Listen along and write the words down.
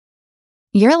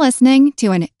You're listening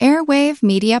to an Airwave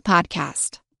Media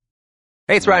Podcast.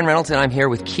 Hey, it's Ryan Reynolds, and I'm here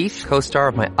with Keith, co-star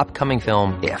of my upcoming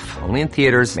film, If, only in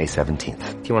theaters May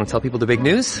 17th. Do you want to tell people the big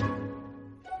news?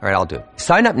 All right, I'll do it.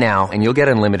 Sign up now and you'll get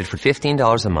unlimited for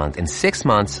 $15 a month and 6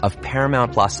 months of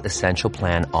Paramount Plus Essential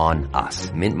Plan on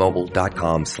us.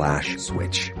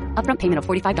 MintMobile.com/switch. Upfront payment of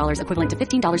 $45 equivalent to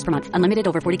 $15 per month. Unlimited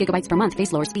over 40 gigabytes per month.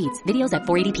 Face lower speeds. Videos at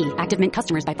 480p. Active Mint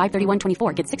customers by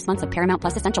 531.24 get 6 months of Paramount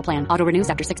Plus Essential Plan. Auto renews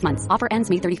after 6 months. Offer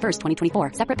ends May 31st,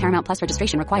 2024. Separate Paramount Plus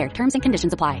registration required. Terms and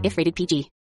conditions apply if rated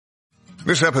PG.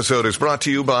 This episode is brought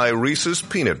to you by Reese's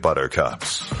Peanut Butter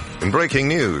Cups. In breaking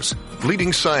news,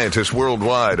 leading scientists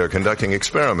worldwide are conducting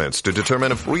experiments to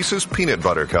determine if Reese's Peanut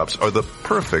Butter Cups are the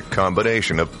perfect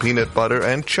combination of peanut butter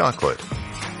and chocolate.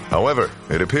 However,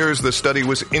 it appears the study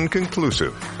was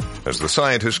inconclusive, as the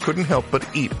scientists couldn't help but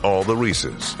eat all the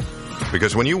Reese's.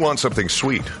 Because when you want something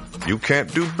sweet, you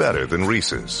can't do better than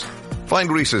Reese's.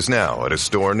 Find Reese's now at a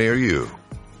store near you.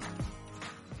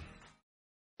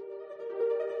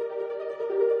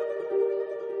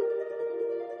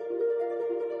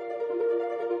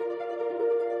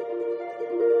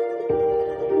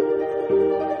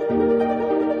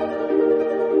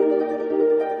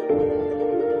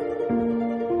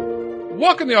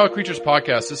 Welcome to the All Creatures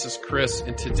Podcast. This is Chris,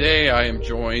 and today I am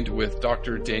joined with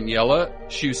Dr. Daniella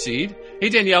Chusyd. Hey,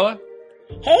 Daniella.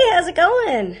 Hey, how's it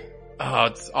going? Oh,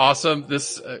 it's awesome.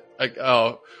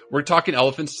 We're talking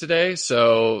elephants today,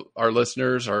 so our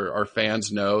listeners, our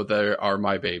fans know they are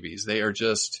my babies. They are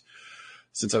just,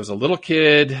 since I was a little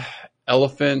kid,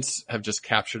 elephants have just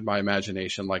captured my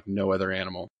imagination like no other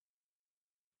animal.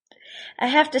 I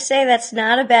have to say that's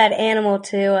not a bad animal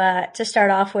to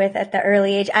start off with at the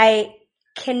early age. I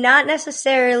cannot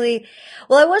necessarily,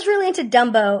 I was really into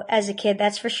Dumbo as a kid,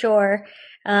 that's for sure.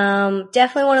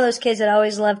 Definitely one of those kids that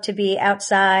always loved to be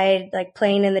outside, like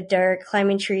playing in the dirt,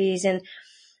 climbing trees. And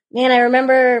man, I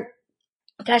remember,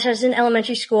 I was in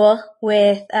elementary school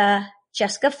with,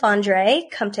 Jessica Fondre,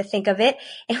 come to think of it,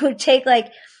 and would take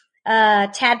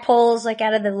tadpoles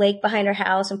out of the lake behind her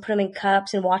house and put them in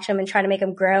cups and watch them and try to make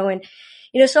them grow. And,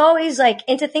 so always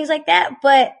into things like that.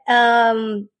 But,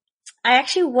 I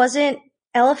actually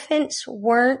elephants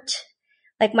weren't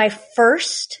my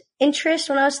first interest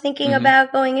when I was thinking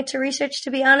about going into research,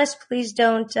 to be honest. Please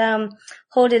don't,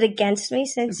 hold it against me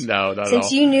since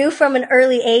you knew from an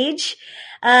early age.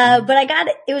 But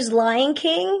it was Lion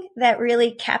King that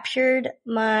really captured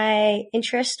my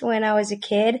interest when I was a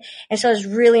kid. And so I was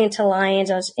really into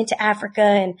lions. I was into Africa,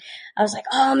 and I was like,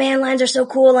 oh man, lions are so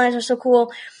cool. Lions are so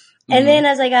cool. And then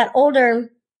as I got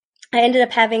older, I ended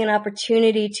up having an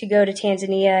opportunity to go to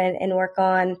Tanzania and work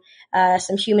on,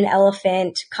 some human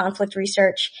elephant conflict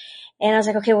research. And I was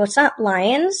like, okay, well, it's not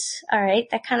lions. All right.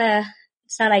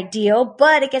 It's not ideal,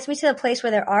 but it gets me to the place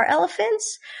where there are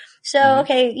elephants. So,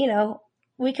 okay,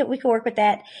 we could work with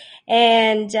that.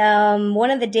 And,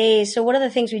 one of the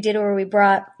things we did were we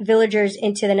brought villagers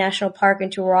into the national park,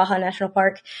 into Raha National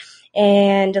Park,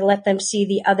 and let them see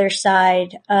the other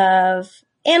side of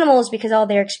animals, because all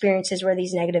their experiences were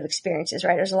these negative experiences,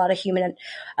 right? There's a lot of human,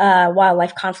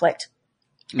 wildlife conflict.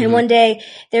 And one day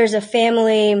there's a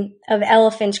family of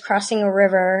elephants crossing a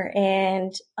river,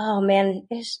 and oh man,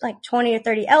 there's 20 or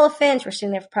 30 elephants. We're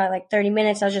sitting there for probably 30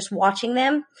 minutes. I was just watching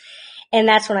them. And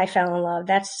that's when I fell in love.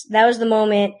 That was the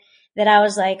moment that I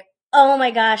was like, oh my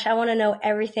gosh, I want to know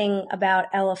everything about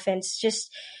elephants.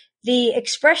 Just the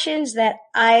expressions that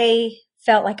I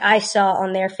felt like I saw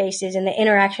on their faces and the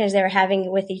interactions they were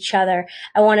having with each other.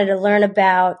 I wanted to learn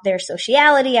about their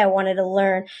sociality. I wanted to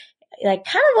learn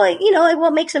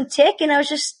what makes them tick. And I was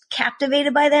just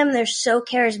captivated by them. They're so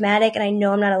charismatic, and I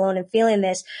know I'm not alone in feeling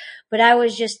this, but I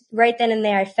was just right then and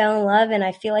there, I fell in love, and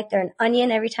I feel like they're an onion.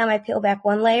 Every time I peel back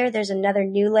one layer, there's another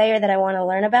new layer that I want to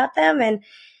learn about them. And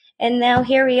now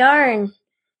here we are, and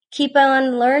keep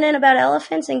on learning about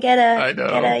elephants and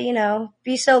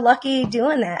be so lucky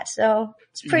doing that. So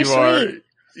it's pretty sweet.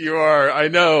 You are. I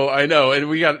know. And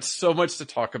we got so much to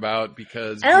talk about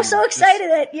because I'm so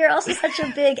excited that you're also such a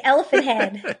big elephant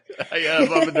head. I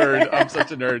am. I'm a nerd. I'm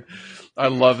such a nerd. I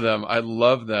love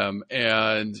them.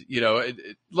 And,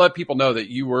 let people know that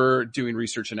you were doing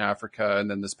research in Africa, and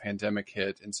then this pandemic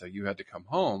hit, and so you had to come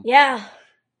home. Yeah.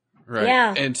 Right.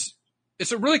 Yeah. And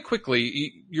so really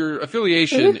quickly, your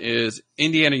affiliation is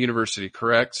Indiana University,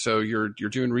 correct? So you're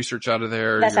doing research out of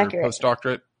there. That's your accurate.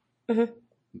 Postdoctorate? Mm-hmm.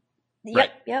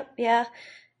 Right. Yep, yeah.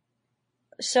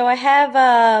 So I have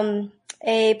a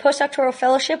postdoctoral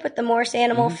fellowship with the Morris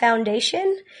Animal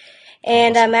Foundation,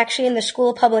 and I'm actually in the School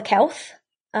of Public Health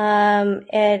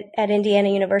at Indiana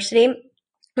University,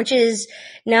 which is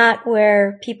not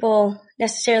where people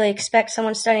necessarily expect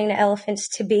someone studying the elephants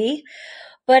to be.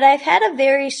 But I've had a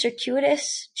very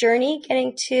circuitous journey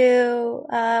getting to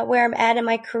where I'm at in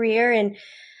my career, and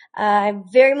I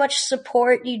very much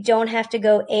support you don't have to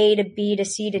go A to B to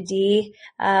C to D,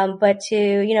 but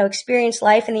to, experience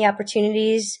life and the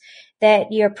opportunities that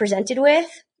you're presented with.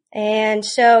 And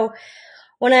so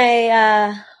when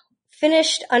I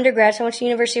finished undergrad, so I went to the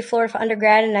University of Florida for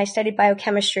undergrad, and I studied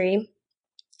biochemistry.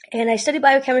 And I studied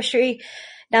biochemistry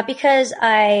not because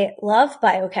I love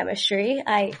biochemistry.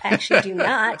 I actually do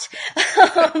not.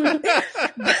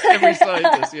 Every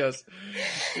scientist, yes.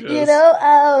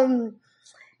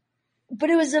 But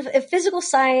it was a physical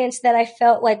science that I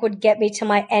felt like would get me to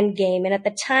my end game. And at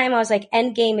the time I was like,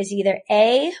 end game is either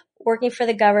A, working for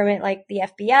the government, like the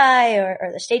FBI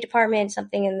or the State Department,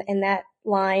 something in that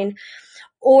line,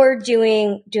 or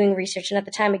doing research. And at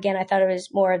the time, again, I thought it was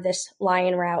more of this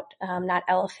lion route, not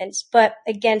elephants. But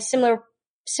again, similar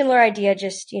idea,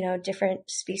 just,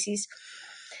 different species.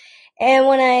 And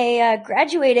when I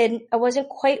graduated, I wasn't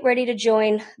quite ready to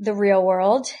join the real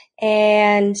world.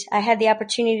 And I had the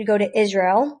opportunity to go to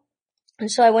Israel.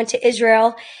 And so I went to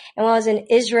Israel. And while I was in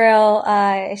Israel,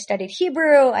 I studied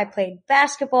Hebrew, I played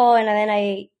basketball, and then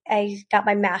I got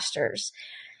my master's.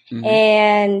 Mm-hmm.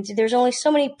 And there's only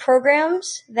so many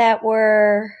programs that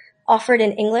were offered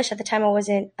in English. At the time, I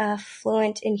wasn't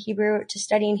fluent in Hebrew to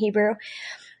study in Hebrew.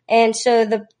 And so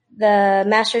the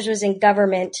master's was in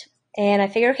government. And I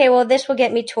figured, okay, well, this will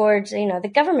get me towards,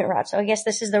 the government route. So I guess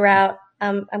this is the route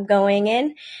I'm going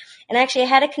in. And actually, I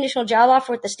had a conditional job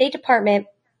offer with the State Department.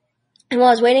 And while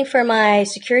I was waiting for my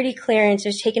security clearance, it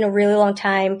was taking a really long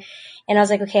time. And I was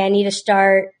like, okay, I need to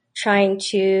start trying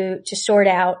to sort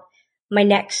out my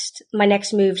next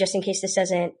move, just in case this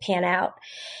doesn't pan out.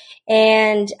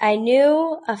 And I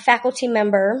knew a faculty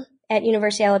member at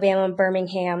University of Alabama in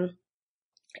Birmingham,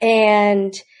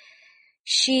 and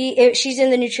she's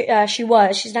in the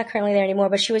she's not currently there anymore,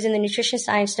 but she was in the nutrition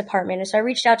science department. And so I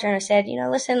reached out to her and I said,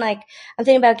 listen, like, I'm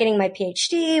thinking about getting my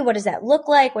PhD. What does that look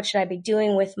like? What should I be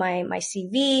doing with my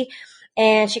CV?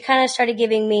 And she kind of started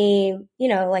giving me,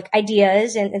 like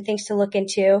ideas and things to look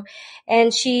into.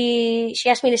 And she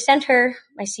asked me to send her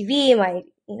my CV,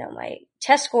 my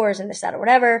test scores and this, that, or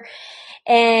whatever.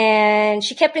 And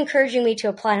she kept encouraging me to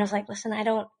apply. And I was like, listen, I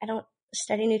don't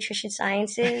study nutrition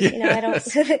sciences. I don't,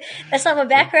 that's not my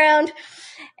background.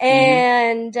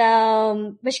 And,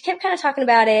 but she kept kind of talking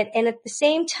about it. And at the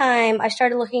same time, I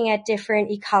started looking at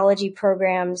different ecology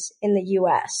programs in the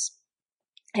US.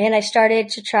 And I started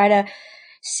to try to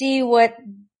see what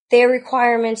their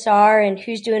requirements are and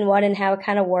who's doing what and how it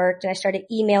kind of worked. And I started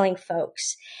emailing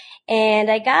folks. And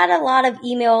I got a lot of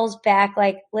emails back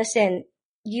like, listen,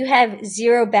 you have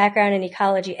zero background in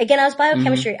ecology. Again, I was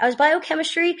biochemistry. Mm-hmm. I was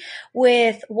biochemistry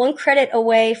with 1 credit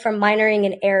away from minoring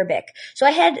in Arabic. So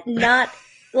I had not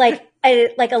like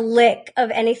a lick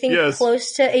of anything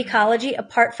close to ecology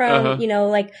apart from,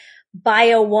 like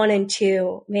bio 1 and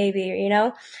 2, maybe,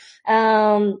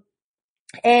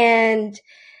 and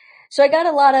so I got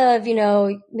a lot of,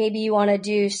 maybe you want to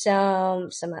do some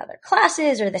other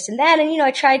classes or this and that. And,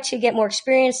 I tried to get more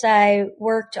experience. I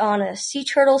worked on a sea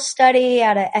turtle study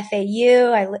out of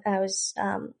FAU.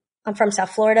 I'm from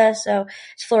South Florida, so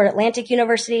it's Florida Atlantic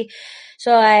University.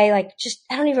 So I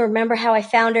don't even remember how I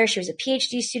found her. She was a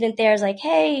PhD student there. I was like,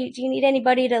 hey, do you need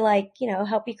anybody to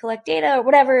help you collect data or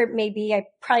whatever it may be? I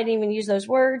probably didn't even use those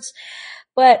words,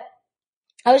 but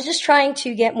I was just trying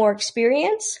to get more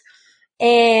experience.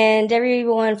 And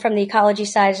everyone from the ecology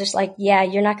side is just like, yeah,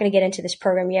 you're not going to get into this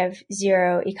program. You have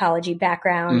zero ecology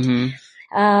background.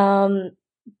 Mm-hmm.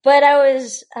 But I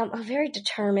was a very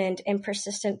determined and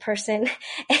persistent person.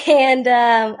 And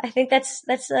I think that's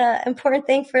an important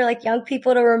thing for young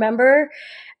people to remember,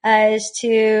 is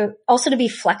to also to be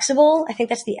flexible. I think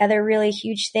that's the other really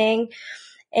huge thing.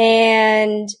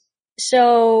 And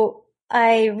so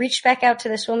I reached back out to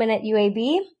this woman at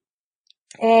UAB.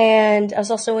 And I was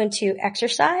also into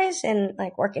exercise and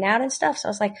working out and stuff. So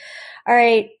I was like, all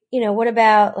right, what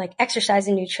about exercise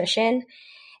and nutrition?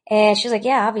 And she was like,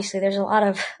 yeah, obviously there's a lot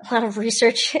of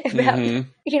research about,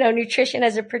 nutrition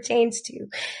as it pertains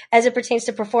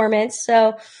to performance.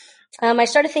 So, I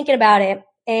started thinking about it,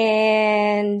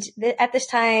 and at this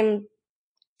time,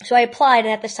 so I applied,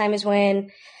 and at this time is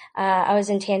when, I was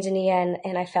in Tanzania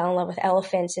and I fell in love with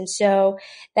elephants. And so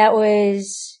that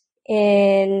was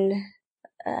in,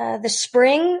 the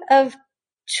spring of,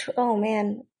 oh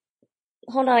man,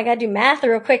 hold on, I gotta do math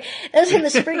real quick. That was in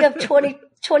the spring of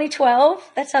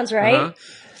 2012. That sounds right. Uh-huh.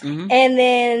 Mm-hmm. And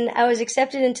then I was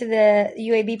accepted into the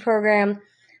UAB program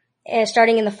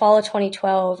starting in the fall of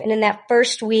 2012. And in that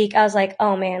first week, I was like,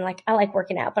 oh man, like I like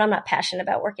working out, but I'm not passionate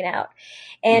about working out.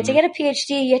 And to get a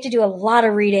PhD, you have to do a lot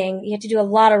of reading. You have to do a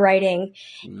lot of writing,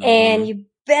 and you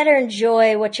better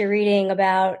enjoy what you're reading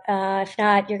about. If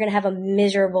not, you're going to have a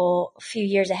miserable few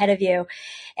years ahead of you.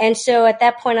 And so at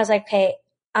that point, I was like, okay,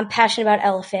 I'm passionate about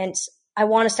elephants. I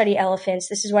want to study elephants.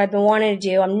 This is what I've been wanting to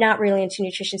do. I'm not really into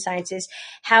nutrition sciences.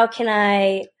 How can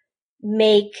I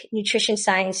make nutrition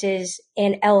sciences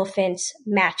and elephants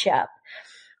match up?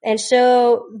 And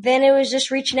so then it was just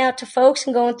reaching out to folks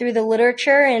and going through the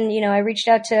literature. And, I reached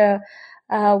out to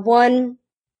one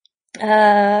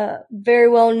very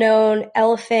well-known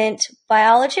elephant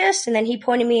biologist, and then he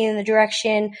pointed me in the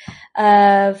direction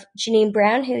of Janine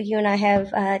Brown, who you and I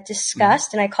have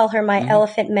discussed, and I call her my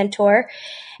elephant mentor.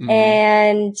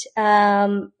 And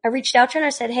I reached out to her and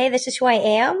I said, hey, this is who I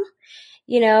am.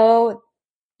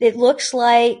 It looks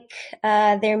like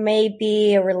there may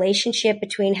be a relationship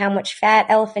between how much fat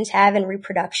elephants have in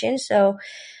reproduction. So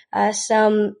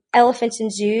some elephants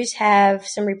in zoos have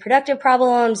some reproductive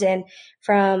problems, and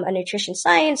from a nutrition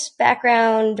science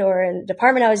background or in the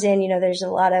department I was in, there's a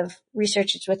lot of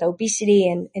research with obesity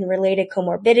and related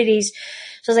comorbidities.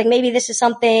 So I was like, maybe this is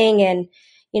something. And,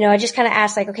 I just kind of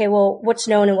asked like, okay, well, what's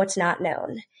known and what's not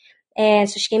known? And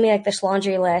so she gave me like this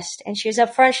laundry list, and she was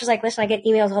up front. She was like, listen, I get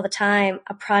emails all the time.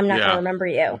 I'm probably not going to remember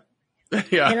you.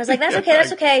 Yeah. And I was like, that's okay.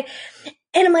 That's okay.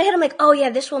 And in my head, I'm like, oh yeah,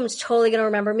 this woman's totally going to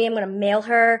remember me. I'm going to mail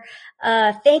her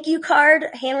a thank you card,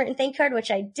 handwritten thank you card,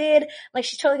 which I did. Like,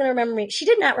 she's totally going to remember me. She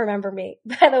did not remember me,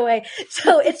 by the way.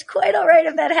 So it's quite all right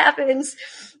if that happens.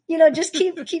 Just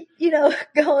keep,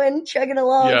 going, chugging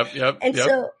along. Yep.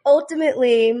 So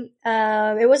ultimately,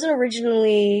 it wasn't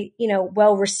originally,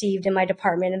 well received in my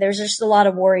department. And there's just a lot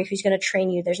of worry. Who's going to train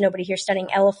you? There's nobody here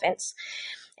studying elephants.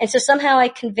 And so somehow I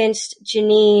convinced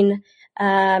Janine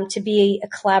to be a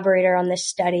collaborator on this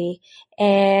study.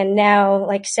 And now,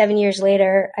 like 7 years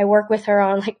later, I work with her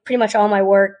on like pretty much all my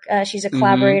work. She's a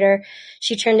collaborator.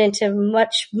 She turned into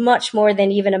much, much more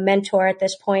than even a mentor at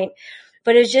this point.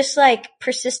 But it was just like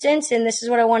persistence, and this is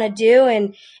what I want to do,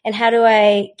 and how do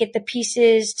I get the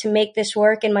pieces to make this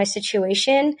work in my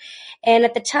situation? And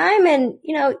at the time, and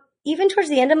even towards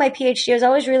the end of my PhD, I was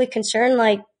always really concerned,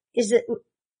 like, is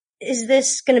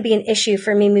this going to be an issue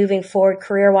for me moving forward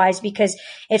career-wise, because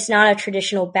it's not a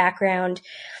traditional background.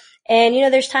 And,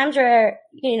 there's times where,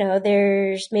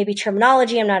 there's maybe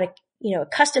terminology I'm not,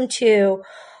 accustomed to,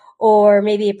 or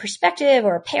maybe a perspective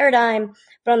or a paradigm.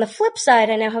 But on the flip side,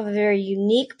 I now have a very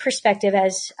unique perspective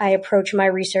as I approach my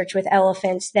research with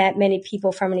elephants that many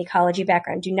people from an ecology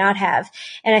background do not have.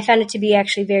 And I found it to be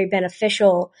actually very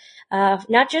beneficial,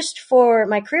 not just for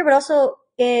my career, but also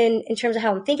in terms of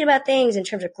how I'm thinking about things, in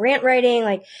terms of grant writing,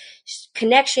 like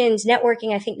connections,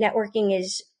 networking. I think networking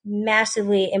is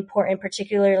massively important,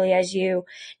 particularly as you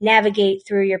navigate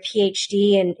through your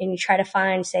PhD and you try to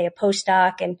find, say, a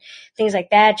postdoc and things like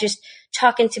that. Just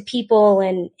talking to people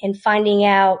and finding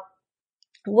out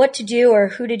what to do or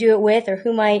who to do it with, or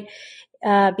who might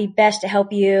be best to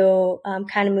help you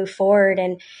kind of move forward.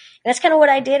 And that's kind of what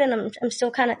I did, and I'm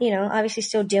still kind of, obviously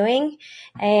still doing.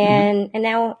 And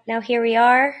now here we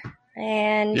are,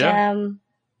 and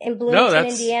in Bloomington,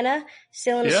 Indiana,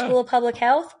 still in the School of Public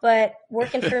Health, but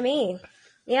working for me.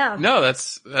 Yeah. No,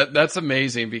 that's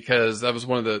amazing, because that was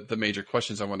one of the major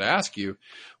questions I wanted to ask you,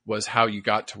 was how you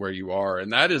got to where you are.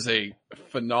 And that is a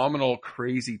phenomenal,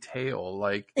 crazy tale.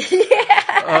 Like,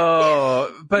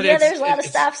 but there's a lot of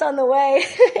stops on the way.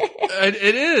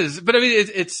 It is. But I mean,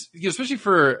 it's, especially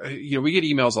for, we get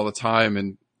emails all the time,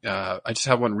 and, I just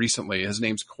had one recently. His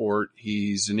name's Court.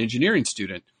 He's an engineering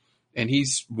student, and he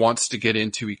wants to get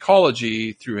into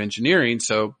ecology through engineering.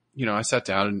 So, I sat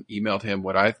down and emailed him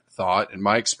what I thought and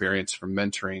my experience from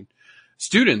mentoring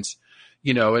students.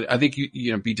 I think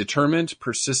be determined,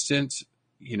 persistent,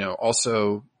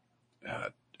 also,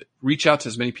 reach out to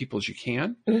as many people as you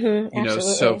can,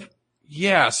 absolutely.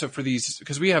 So for these,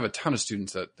 because we have a ton of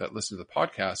students that listen to the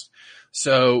podcast.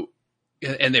 So,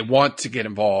 and they want to get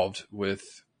involved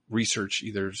with research,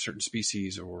 either certain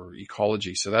species or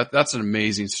ecology. So that's an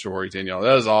amazing story, Danielle.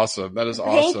 That is awesome. That is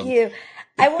awesome. Thank you.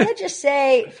 I want to just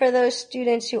say, for those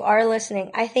students who are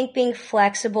listening, I think being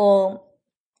flexible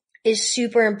is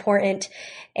super important.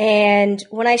 And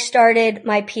when I started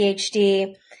my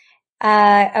PhD,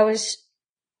 I was,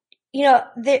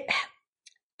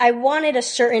 I wanted a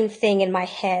certain thing in my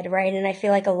head, right? And I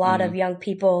feel like a lot of young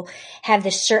people have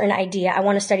this certain idea. I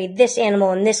want to study this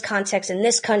animal in this context, in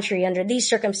this country, under these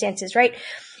circumstances, right?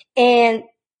 And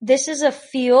this is a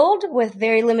field with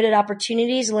very limited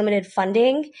opportunities, limited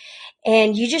funding,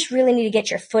 and you just really need to get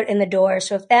your foot in the door.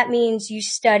 So if that means you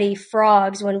study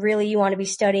frogs when really you want to be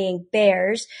studying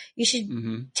bears, you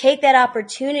should take that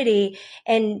opportunity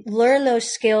and learn those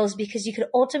skills, because you could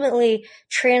ultimately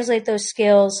translate those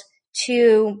skills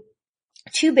to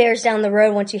bears down the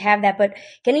road once you have that. But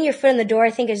getting your foot in the door,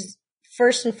 I think, is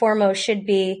first and foremost should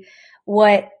be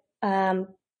what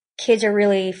kids are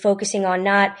really focusing on.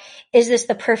 Not, is this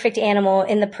the perfect animal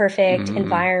in the perfect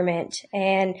environment?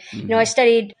 And, I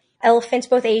studied elephants,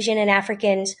 both Asian and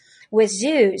Africans, with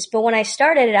zoos. But when I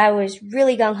started, I was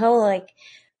really gung-ho. Like,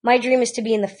 my dream is to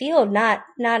be in the field, not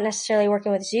necessarily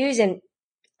working with zoos. And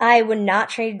I would not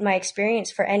trade my experience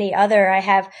for any other. I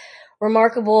have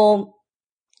remarkable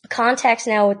contacts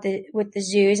now with the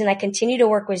zoos, and I continue to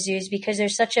work with zoos because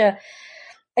there's such a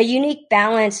unique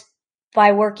balance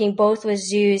by working both with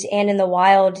zoos and in the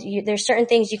wild. There's certain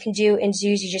things you can do in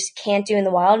zoos you just can't do in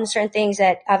the wild, and certain things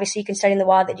that obviously you can study in the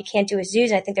wild that you can't do with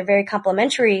zoos. And I think they're very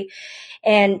complementary.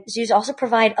 And zoos also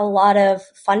provide a lot of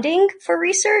funding for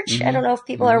research. I don't know if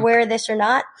people are aware of this or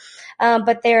not,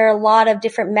 but there are a lot of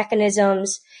different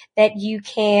mechanisms that you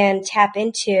can tap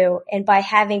into. And by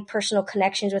having personal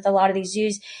connections with a lot of these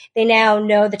zoos, they now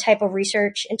know the type of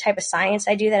research and type of science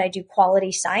I do, that I do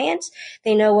quality science.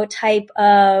 They know what type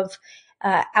of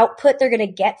output they're going to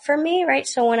get from me, right?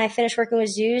 So when I finish working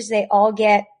with zoos, they all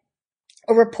get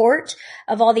a report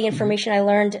of all the information I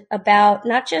learned about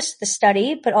not just the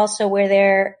study, but also where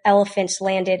their elephants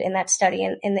landed in that study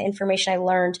and the information I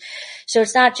learned. So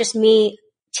it's not just me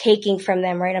taking from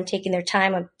them, right? I'm taking their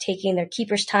time, I'm taking their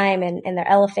keepers' time and their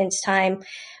elephants' time.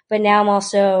 But now I'm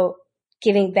also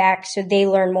giving back so they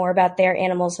learn more about their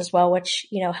animals as well, which,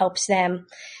 helps them.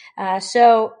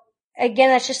 So again,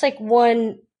 that's just like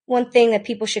one thing that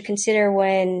people should consider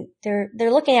when they're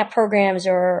looking at programs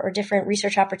or different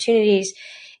research opportunities.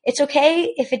 It's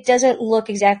okay if it doesn't look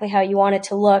exactly how you want it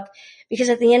to look, because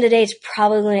at the end of the day, it's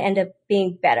probably going to end up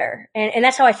being better. And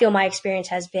that's how I feel my experience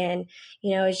has been.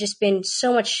 It's just been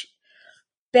so much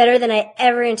better than I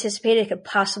ever anticipated it could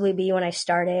possibly be when I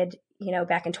started,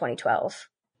 back in 2012.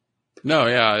 No,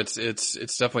 yeah, it's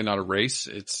definitely not a race.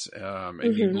 It's,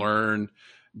 and you learn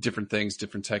different things,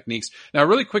 different techniques. Now,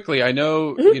 really quickly, I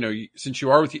know, since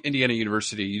you are with Indiana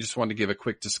University, you just wanted to give a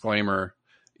quick disclaimer,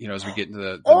 as we get into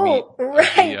the meat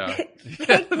right.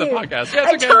 of the podcast. Yeah,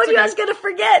 I told you I was going to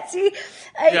forget. See,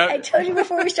 I told you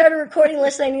before we started recording,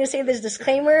 listen, I need to say this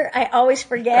disclaimer. I always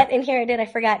forget. And here I did. I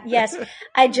forgot. Yes.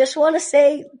 I just want to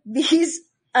say these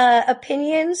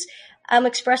opinions I'm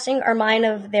expressing are mine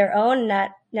of their own, not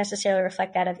necessarily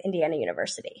reflect that of Indiana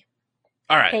University.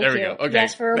 All right, Thank there we you. go. Okay.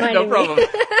 Yes, for reminding No problem. me.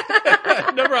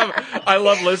 No problem. I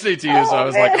love listening to you, so I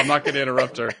was like, I'm not going to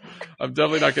interrupt her. I'm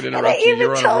definitely not going to interrupt you.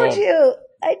 You're on a roll.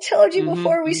 I told you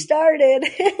before we started.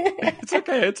 It's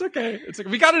okay.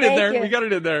 We got it in there. You. We got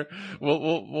it in there.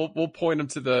 We'll point them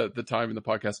to the time in the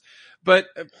podcast. But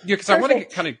because I want to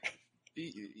get kind of,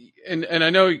 and I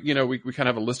know, we kind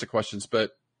of have a list of questions,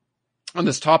 but on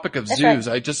this topic of zoos,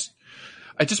 right. I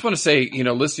just want to say,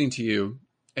 listening to you,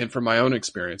 and from my own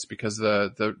experience, because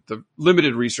the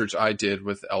limited research I did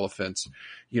with elephants,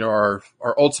 our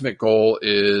ultimate goal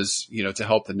is, to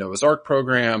help the Noah's Ark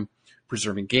program,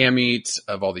 preserving gametes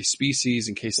of all these species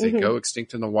in case they go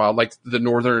extinct in the wild, like the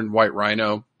northern white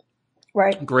rhino.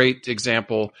 Right. Great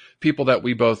example. People that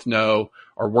we both know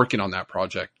are working on that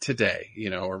project today,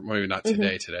 or maybe not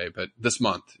today, but this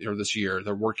month or this year,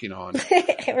 they're working on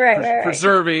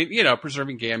preserving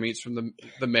gametes from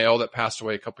the male that passed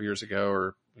away a couple years ago,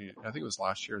 or I think it was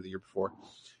last year or the year before.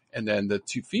 And then the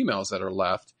two females that are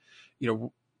left.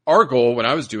 Our goal when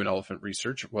I was doing elephant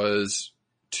research was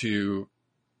to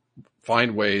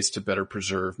find ways to better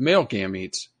preserve male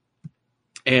gametes.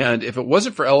 And if it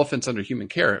wasn't for elephants under human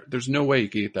care, there's no way you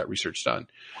could get that research done.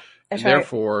 That's and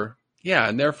therefore,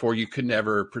 therefore you could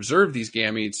never preserve these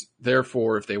gametes.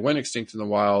 Therefore, if they went extinct in the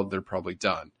wild, they're probably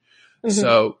done.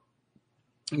 So,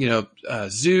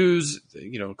 zoos,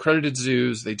 accredited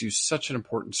zoos, they do such an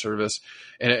important service.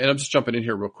 And I'm just jumping in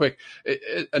here real quick.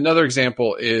 Another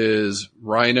example is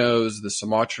rhinos, the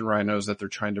Sumatran rhinos that they're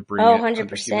trying to bring.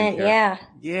 100%. Yeah.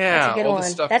 Yeah. That's a good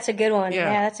one. That's a good one.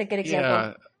 Yeah. That's a good example.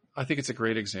 Yeah. I think it's a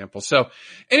great example. So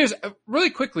anyways, really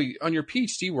quickly on your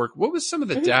PhD work, what was some of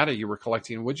the data you were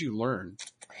collecting and what did you learn?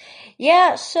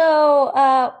 Yeah. So,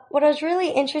 what I was really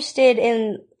interested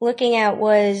in looking at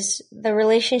was the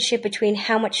relationship between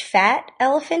how much fat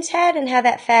elephants had and how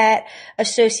that fat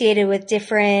associated with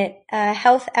different,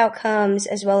 health outcomes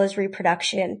as well as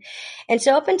reproduction. And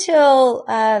so up until,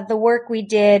 the work we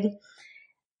did,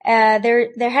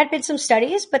 there had been some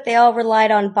studies, but they all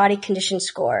relied on body condition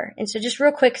score. And so just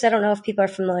real quick, because I don't know if people are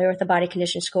familiar with the body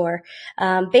condition score.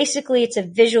 Basically, it's a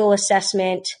visual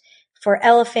assessment. For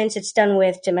elephants, it's done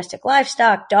with domestic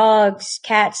livestock, dogs,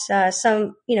 cats,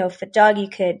 if a dog, you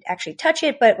could actually touch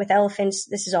it, but with elephants,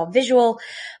 this is all visual.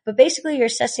 But basically, you're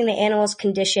assessing the animal's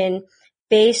condition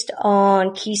based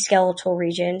on key skeletal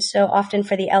regions. So often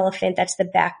for the elephant, that's the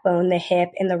backbone, the hip,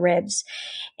 and the ribs.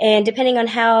 And depending on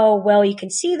how well you can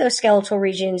see those skeletal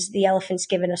regions, the elephant's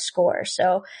given a score.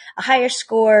 So a higher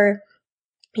score,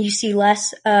 you see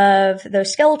less of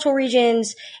those skeletal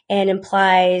regions and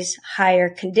implies higher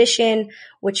condition,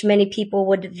 which many people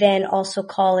would then also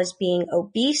call as being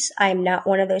obese. I'm not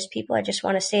one of those people. I just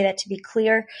want to say that to be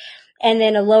clear. And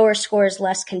then a lower score is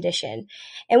less condition.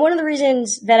 And one of the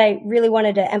reasons that I really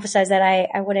wanted to emphasize that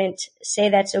I wouldn't say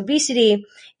that's obesity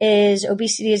is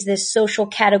this social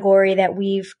category that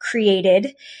we've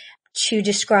created to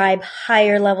describe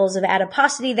higher levels of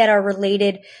adiposity that are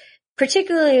related.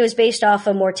 Particularly, it was based off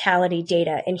of mortality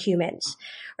data in humans,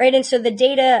 right? And so the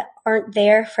data aren't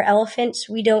there for elephants.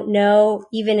 We don't know,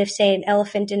 even if, say, an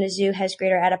elephant in a zoo has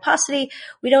greater adiposity,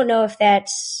 we don't know if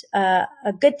that's a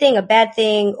good thing, a bad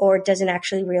thing, or doesn't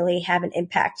actually really have an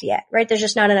impact yet, right? There's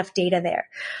just not enough data there.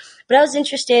 But I was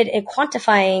interested in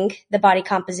quantifying the body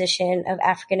composition of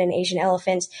African and Asian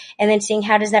elephants and then seeing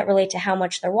how does that relate to how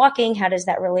much they're walking, how does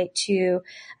that relate to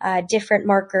different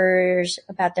markers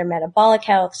about their metabolic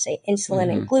health, say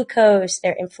insulin and glucose,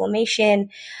 their inflammation,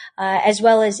 as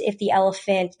well as if the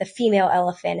female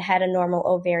elephant had a normal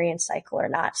ovarian cycle or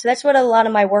not. So that's what a lot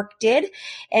of my work did.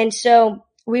 And so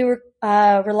we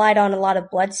relied on a lot of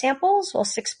blood samples,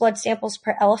 6 blood samples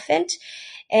per elephant.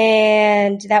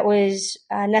 And that was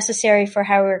necessary for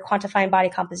how we were quantifying body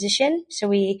composition. So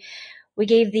we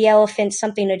gave the elephant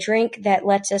something to drink that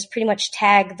lets us pretty much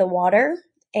tag the water.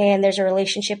 And there's a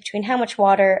relationship between how much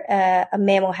water a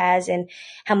mammal has and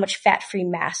how much fat-free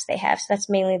mass they have. So that's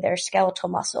mainly their skeletal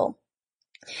muscle.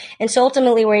 And so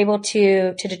ultimately we're able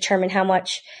to determine how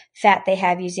much fat they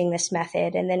have using this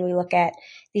method. And then we look at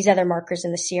these other markers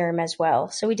in the serum as well.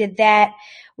 So we did that.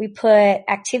 We put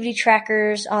activity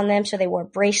trackers on them. So they wore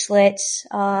bracelets,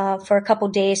 for a couple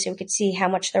days so we could see how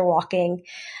much they're walking.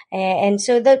 And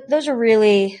so those are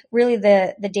really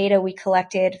the data we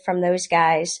collected from those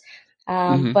guys.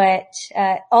 But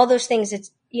all those things,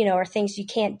 are things you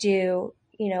can't do,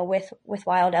 with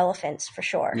wild elephants for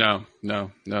sure. No.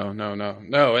 And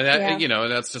that,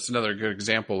 and that's just another good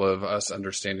example of us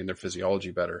understanding their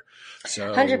physiology better.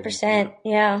 So 100%.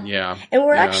 Yeah. Yeah. And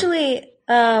we're actually,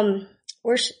 I'm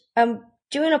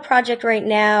doing a project right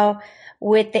now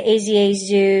with the AZA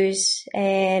zoos,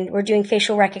 and we're doing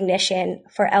facial recognition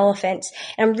for elephants.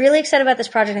 And I'm really excited about this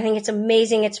project. I think it's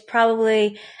amazing. I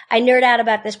nerd out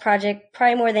about this project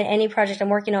probably more than any project I'm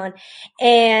working on.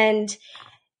 And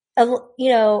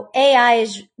AI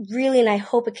is really, and I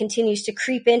hope it continues to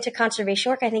creep into conservation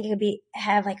work. I think it could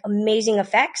have amazing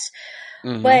effects.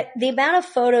 But the amount of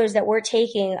photos that we're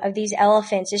taking of these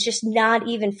elephants is just not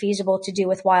even feasible to do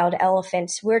with wild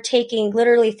elephants. We're taking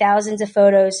literally thousands of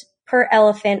photos per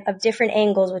elephant of different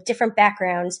angles with different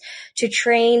backgrounds to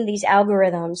train these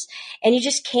algorithms. And you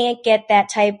just can't get that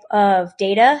type of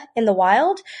data in the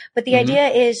wild. But the idea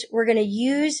is we're going to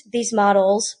use these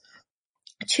models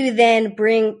to then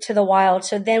bring to the wild.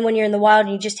 So then when you're in the wild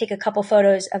and you just take a couple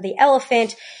photos of the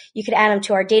elephant, you could add them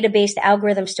to our database. The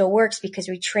algorithm still works because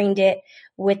we trained it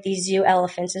with these zoo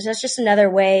elephants. And so it's just another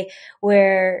way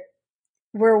where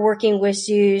we're working with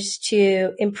zoos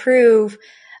to improve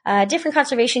different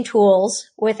conservation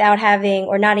tools without having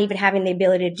or not even having the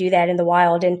ability to do that in the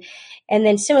wild. And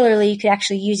then similarly, you could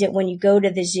actually use it when you go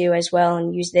to the zoo as well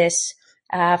and use this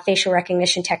facial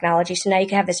recognition technology. So now you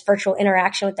can have this virtual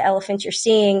interaction with the elephants you're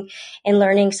seeing and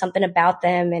learning something about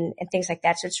them and things like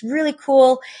that. So it's really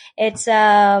cool. It's,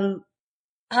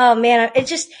 oh man, it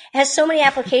just has so many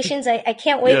applications. I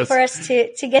can't wait for us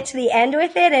to get to the end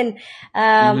with it. And,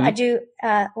 I do,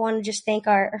 want to just thank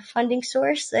our funding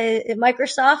source,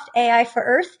 Microsoft AI for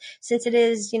Earth, since it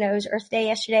is, it was Earth Day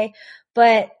yesterday.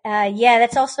 But,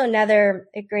 that's also another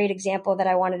great example that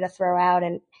I wanted to throw out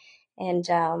and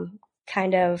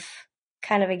kind of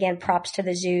again, props to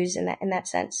the zoos in that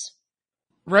sense.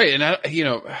 Right. And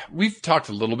we've talked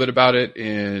a little bit about it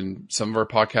in some of our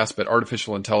podcasts, but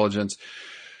artificial intelligence,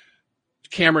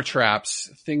 camera traps,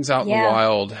 things out in the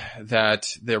wild that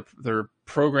they're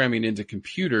programming into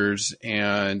computers,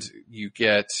 and you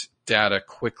get data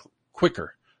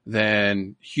quicker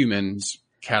than humans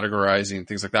categorizing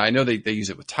things like that. I know they use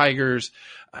it with tigers.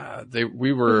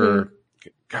 We were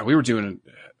doing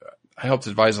I helped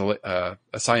advise a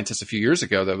scientist a few years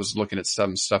ago that was looking at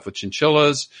some stuff with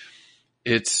chinchillas.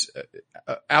 It's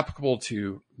applicable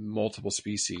to multiple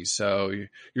species. So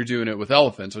you're doing it with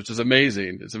elephants, which is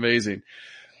amazing. It's amazing.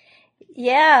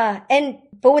 Yeah.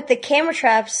 But with the camera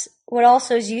traps, what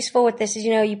also is useful with this is,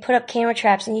 you put up camera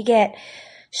traps and you get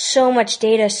so much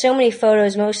data, so many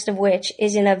photos, most of which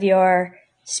isn't of your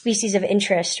species of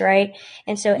interest, right?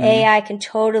 And so AI can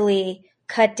totally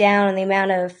cut down on the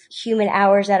amount of human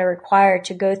hours that are required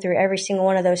to go through every single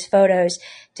one of those photos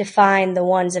to find the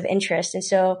ones of interest. And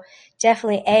so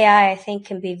definitely AI, I think,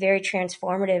 can be very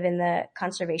transformative in the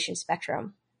conservation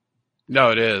spectrum.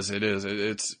 No, it is. It is.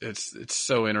 It's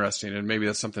so interesting. And maybe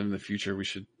that's something in the future we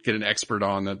should get an expert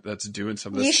on that's doing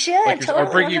some of this. You should, totally,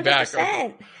 or bring you back.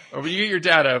 100%. Or when you get your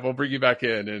data, we'll bring you back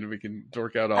in and we can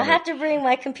work out on it. I'll have to bring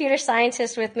my computer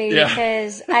scientist with me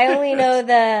because I only know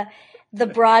the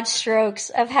broad strokes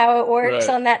of how it works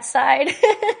on that side.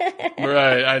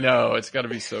 Right. I know. It's got to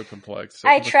be so complex.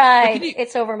 I tried.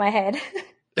 It's over my head.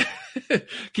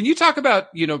 Can you talk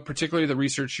about, particularly the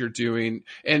research you're doing?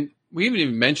 And we haven't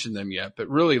even mentioned them yet, but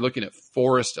really looking at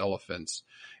forest elephants.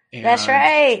 And that's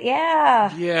right.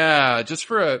 Yeah. Yeah. Just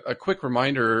for a quick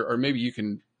reminder, or maybe you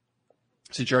can,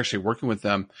 since you're actually working with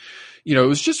them, it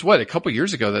was just a couple of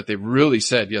years ago that they really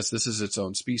said, yes, this is its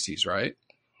own species, right?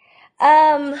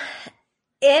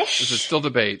 Ish. This is still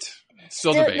debate.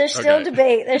 Debate. There's still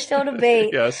debate. There's still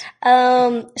debate. Yes.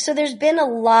 So there's been a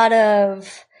lot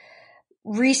of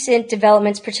recent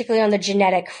developments, particularly on the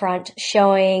genetic front,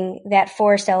 showing that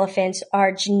forest elephants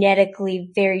are genetically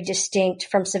very distinct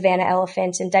from savanna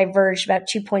elephants and diverged about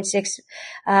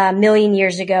 2.6 million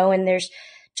years ago. And there's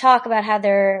talk about how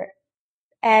they're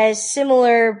as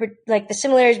similar, like the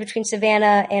similarities between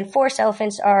savanna and forest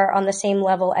elephants are on the same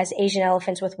level as Asian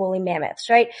elephants with woolly mammoths,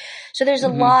 right? So there's a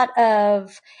lot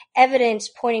of evidence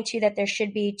pointing to that there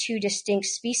should be two distinct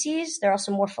species. They're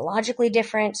also morphologically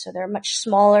different, so they're much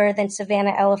smaller than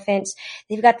savanna elephants.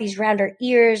 They've got these rounder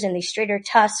ears and these straighter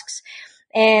tusks.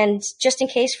 And just in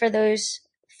case for those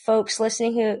folks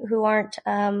listening who aren't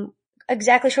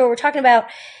exactly sure what we're talking about,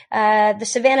 the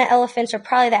savanna elephants are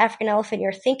probably the African elephant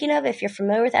you're thinking of if you're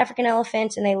familiar with African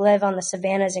elephants, and they live on the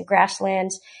savannas and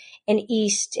grasslands in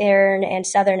eastern and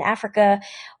southern Africa,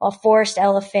 while forest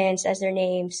elephants, as their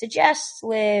name suggests,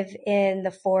 live in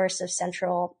the forests of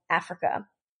Central Africa.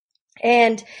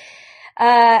 And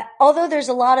although there's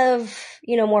a lot of,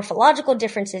 morphological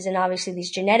differences and obviously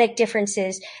these genetic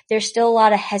differences, there's still a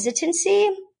lot of hesitancy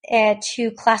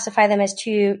to classify them as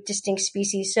two distinct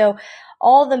species. So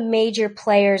all the major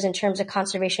players in terms of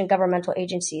conservation governmental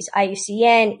agencies,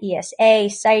 IUCN,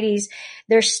 ESA, CITES,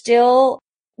 they're still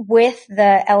with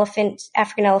the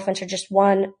African elephants are just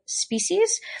one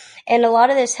species. And a lot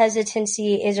of this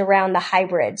hesitancy is around the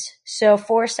hybrids. So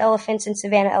forest elephants and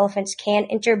savanna elephants can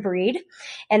interbreed,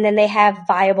 and then they have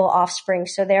viable offspring.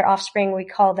 So their offspring, we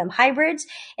call them hybrids,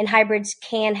 and hybrids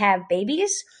can have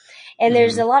babies. And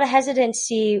there's a lot of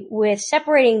hesitancy with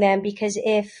separating them because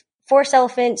if forest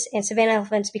elephants and savanna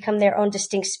elephants become their own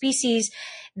distinct species,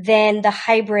 then the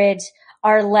hybrids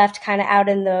are left kind of out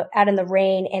in the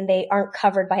rain and they aren't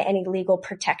covered by any legal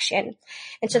protection.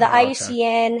 And so the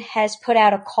IUCN has put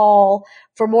out a call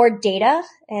for more data.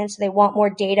 And so they want more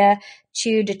data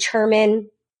to determine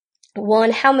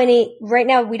right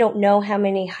now we don't know how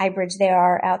many hybrids there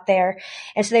are out there.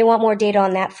 And so they want more data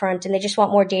on that front, and they just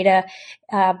want more data,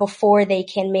 before they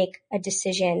can make a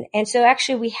decision. And so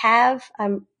actually we have,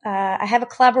 I have a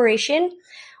collaboration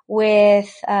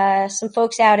with, some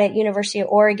folks out at University of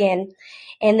Oregon,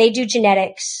 and they do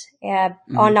genetics, on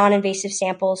non-invasive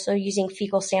samples. So using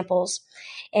fecal samples.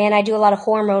 And I do a lot of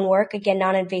hormone work, again,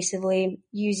 non-invasively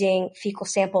using fecal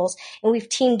samples, and we've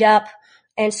teamed up.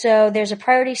 And so there's a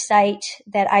priority site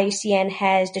that IUCN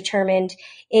has determined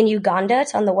in Uganda.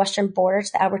 It's on the western border.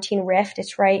 It's the Albertine Rift.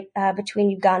 It's right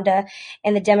between Uganda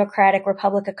and the Democratic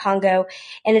Republic of Congo.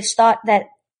 And it's thought that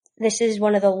this is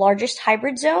one of the largest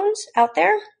hybrid zones out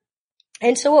there.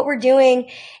 And so what we're doing,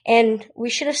 and we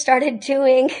should have started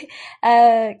doing,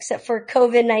 except for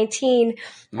COVID-19,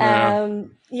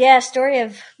 story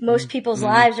of most people's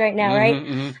lives right now,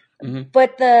 right?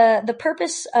 But the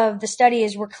purpose of the study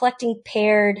is we're collecting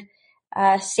paired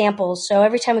samples. So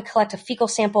every time we collect a fecal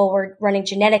sample, we're running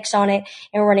genetics on it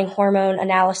and we're running hormone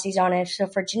analyses on it. So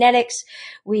for genetics,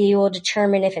 we will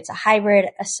determine if it's a hybrid,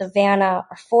 a savanna,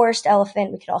 or forest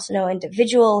elephant. We could also know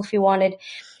individual if we wanted.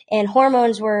 And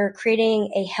hormones, we're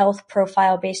creating a health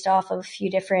profile based off of a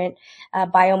few different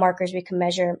biomarkers we can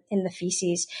measure in the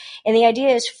feces. And the idea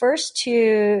is first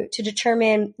to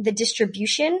determine the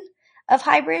distribution of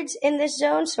hybrids in this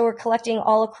zone. So we're collecting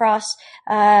all across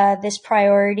this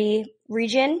priority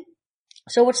region.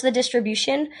 So what's the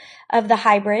distribution of the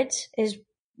hybrids is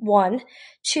one.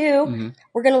 Two,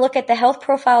 we're going to look at the health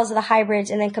profiles of the hybrids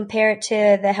and then compare it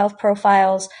to the health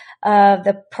profiles of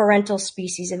the parental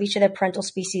species, of each of the parental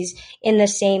species in the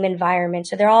same environment.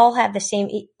 So they all have the same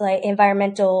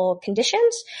environmental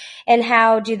conditions, and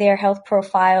how do their health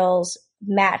profiles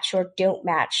match or don't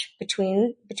match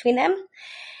between them.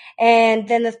 And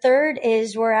then the third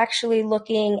is we're actually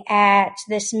looking at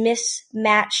this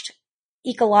mismatched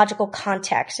ecological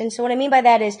context. And so what I mean by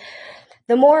that is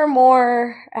the more and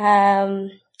more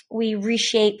we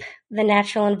reshape the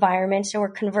natural environment, so we're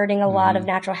converting a lot of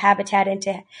natural habitat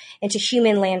into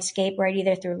human landscape, right?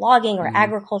 Either through logging or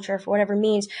agriculture, for whatever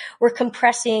means, we're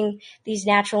compressing these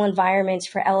natural environments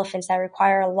for elephants that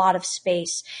require a lot of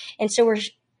space. And so we're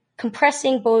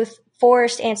compressing both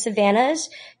forest and savannas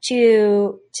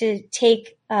to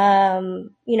take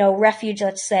refuge,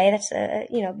 let's say. That's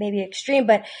maybe extreme,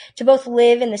 but to both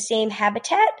live in the same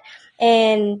habitat,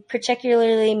 and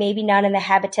particularly maybe not in the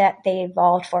habitat they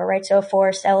evolved for, right? So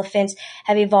forest elephants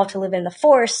have evolved to live in the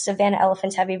forest, savanna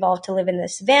elephants have evolved to live in the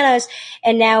savannas,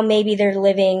 and now maybe they're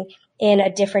living in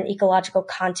a different ecological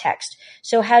context.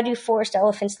 So how do forest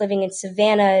elephants living in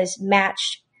savannas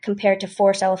match compared to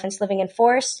forest elephants living in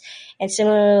forests? And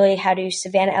similarly, how do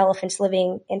savanna elephants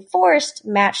living in forest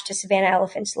match to savanna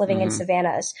elephants living in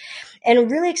savannas? And I'm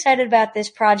really excited about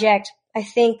this project. I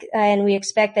think, and we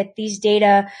expect that these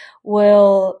data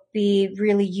will be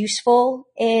really useful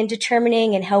in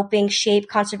determining and helping shape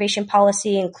conservation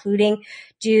policy, including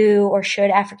do or should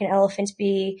African elephants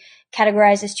be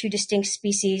categorized as two distinct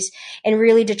species, and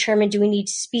really determine, do we need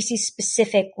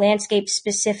species-specific,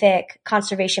 landscape-specific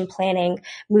conservation planning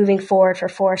moving forward for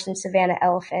forest and savanna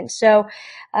elephants. So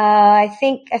I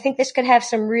think this could have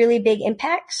some really big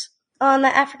impacts on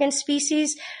the African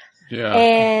species. Yeah.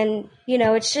 And,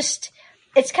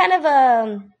 it's kind of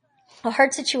a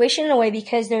hard situation in a way,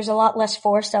 because there's a lot less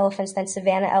forest elephants than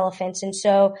savanna elephants. And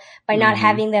so by not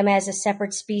having them as a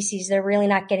separate species, they're really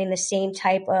not getting the same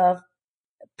type of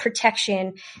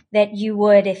protection that you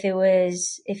would if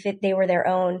they were their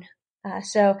own.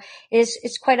 So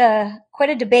it's quite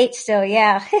a debate still.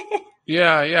 Yeah.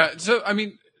 Yeah. So, I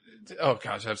mean, oh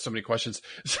gosh, I have so many questions.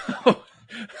 So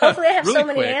hopefully I have really so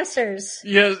many quick answers.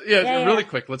 Yeah. Really Yeah.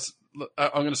 quick.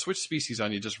 I'm going to switch species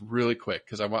on you just really quick,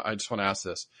 because I just want to ask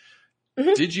this.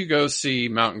 Did you go see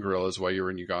mountain gorillas while you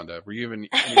were in Uganda? Were you even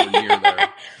anywhere near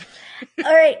there?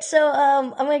 All right, so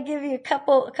I'm going to give you a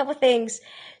couple things.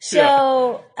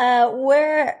 So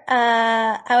where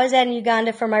I was at in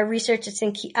Uganda for my research, it's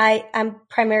in I'm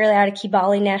primarily out of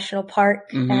Kibale National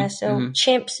Park, so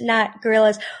chimps, not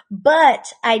gorillas. But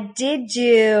I did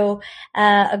do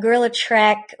a gorilla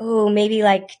trek, maybe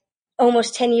like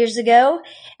almost 10 years ago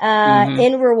in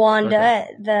Rwanda,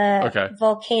 the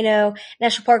Volcano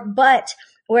National Park. But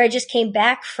where I just came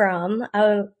back from,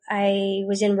 I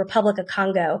was in Republic of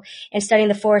Congo and studying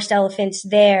the forest elephants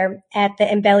there at the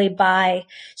Mbeli Bai.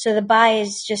 So the Bai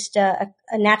is just a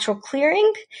natural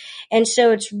clearing. And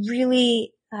so it's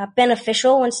really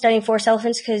beneficial when studying forest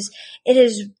elephants, because it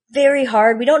is very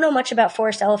hard. We don't know much about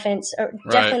forest elephants, or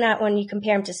definitely not when you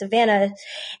compare them to savanna.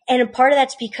 And a part of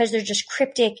that's because they're just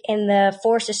cryptic and the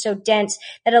forest is so dense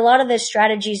that a lot of the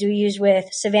strategies we use with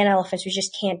savanna elephants, we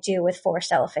just can't do with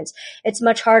forest elephants. It's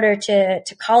much harder to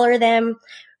collar them,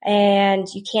 and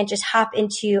you can't just hop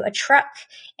into a truck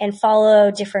and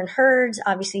follow different herds.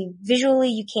 Obviously, visually,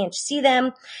 you can't see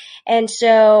them. And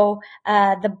so,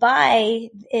 the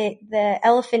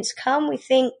elephants come, we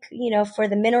think, for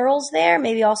the minerals there,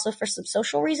 maybe also for some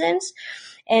social reasons.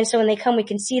 And so when they come, we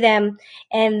can see them.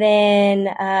 And then,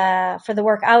 for the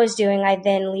work I was doing, I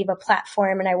then leave a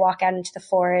platform and I walk out into the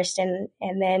forest and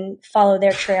then follow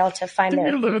their trail to find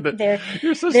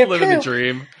You're supposed their to live in the poop.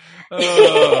 dream.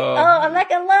 Oh, I'm not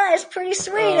gonna lie. It's pretty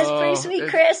sweet. It's pretty sweet,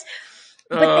 Chris.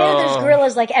 But there's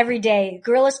gorillas like every day.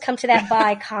 Gorillas come to that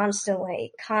Bai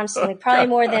constantly. Probably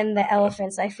more than the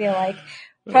elephants, I feel like.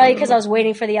 Probably because I was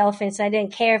waiting for the elephants and I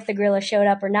didn't care if the gorilla showed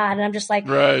up or not. And I'm just like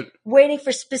waiting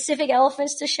for specific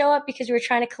elephants to show up because we were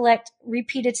trying to collect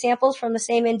repeated samples from the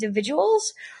same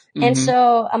individuals. And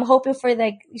so I'm hoping for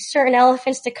like certain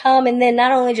elephants to come, and then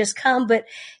not only just come, but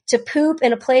to poop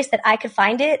in a place that I could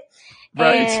find it. So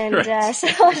I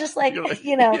was just like, but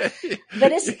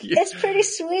it's pretty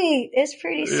sweet. It's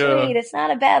pretty sweet. It's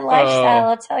not a bad lifestyle,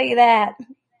 I'll tell you that.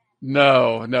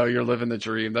 No, you're living the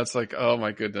dream. That's like, oh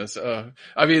my goodness.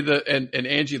 I mean, and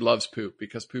Angie loves poop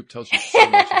because poop tells you so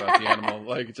much about the animal.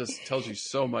 Like, it just tells you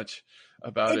so much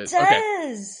about it. It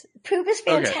does. Okay. Poop is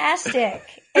fantastic. Okay.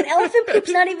 And elephant poop's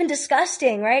not even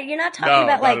disgusting, right? You're not talking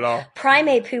about like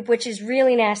primate poop, which is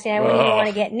really nasty. I wouldn't even want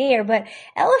to get near. But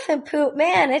elephant poop,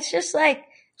 man, it's just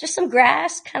some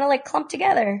grass kind of like clumped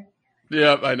together.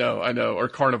 Yeah, I know. Or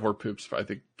carnivore poops, I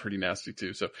think, pretty nasty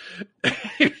too. So,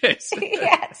 anyways.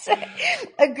 Yes.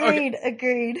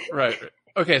 Agreed. Right.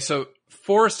 Okay. So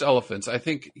forest elephants, I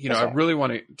think, I really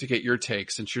want to get your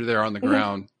take since you're there on the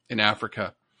ground in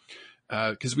Africa.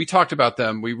 Cause we talked about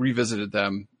them. We revisited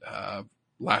them,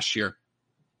 last year.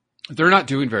 They're not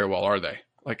doing very well, are they?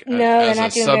 Like no, as they're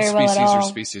not doing very well at all. or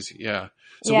species. Yeah.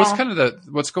 So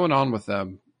what's going on with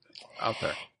them out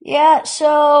there? Yeah.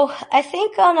 So I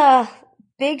think on a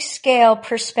big scale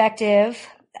perspective,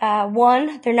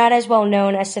 one, they're not as well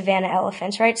known as savanna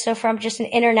elephants, right? So from just an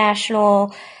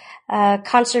international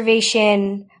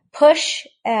conservation push,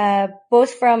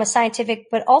 both from a scientific,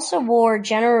 but also more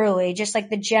generally, just like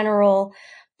the general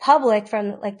public,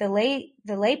 from like the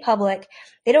lay public,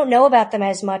 they don't know about them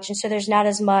as much, and so there's not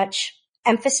as much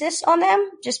emphasis on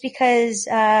them, just because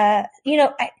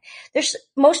there's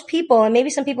most people, and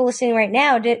maybe some people listening right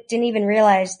now didn't even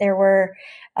realize there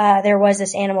was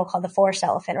this animal called the forest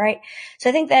elephant, right? So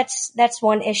I think that's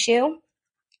one issue.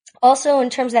 Also, in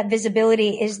terms of that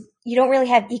visibility, is you don't really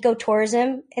have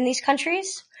ecotourism in these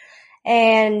countries,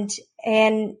 and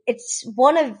it's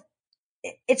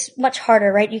much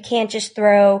harder, right? You can't just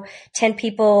throw 10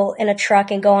 people in a truck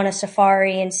and go on a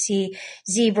safari and see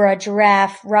zebra,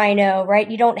 giraffe, rhino, right?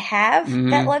 You don't have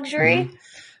that luxury.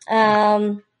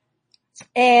 And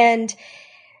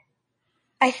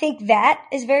I think that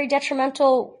is very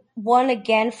detrimental. One,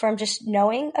 again, from just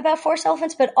knowing about forest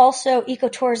elephants, but also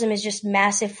ecotourism is just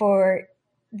massive for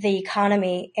the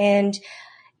economy. And,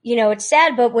 it's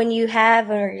sad, but when you're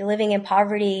living in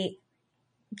poverty,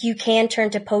 you can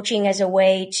turn to poaching as a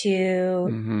way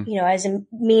to, as a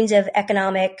means of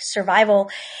economic survival.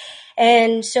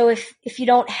 And so if you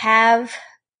don't have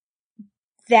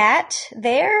that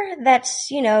there,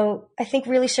 that's, I think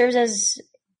really serves as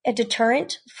a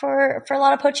deterrent for a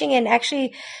lot of poaching, and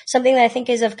actually something that I think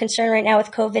is of concern right now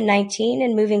with COVID-19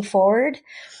 and moving forward.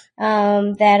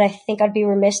 That I think I'd be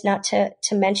remiss not to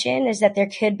mention is that there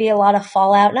could be a lot of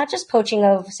fallout, not just poaching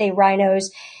of, say, rhinos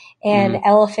and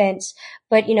elephants,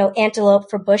 but,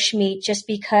 antelope for bushmeat, just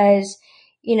because,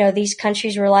 these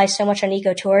countries rely so much on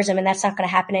ecotourism, and that's not going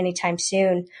to happen anytime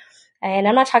soon. And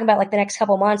I'm not talking about like the next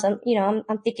couple months. I'm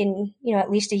thinking,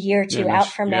 at least a year or two out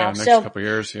from now. Next couple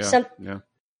years. Yeah.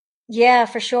 Yeah,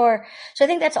 for sure. So I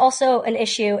think that's also an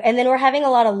issue. And then we're having a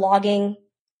lot of logging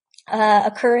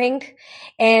occurring.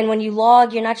 And when you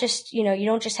log, you're not just, you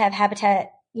don't just have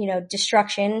habitat,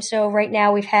 destruction. So right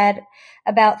now we've had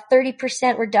about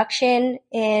 30% reduction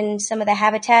in some of the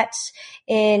habitats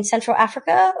in Central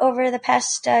Africa over the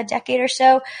past decade or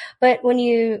so. But when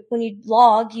you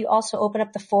log, you also open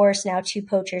up the forest now to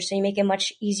poachers. So you make it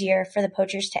much easier for the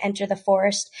poachers to enter the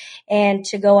forest and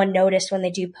to go unnoticed when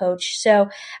they do poach. So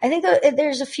I think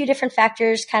there's a few different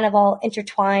factors kind of all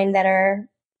intertwined that are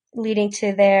leading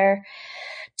to their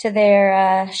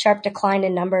sharp decline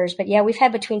in numbers. But yeah, we've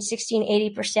had between 60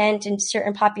 and 80% in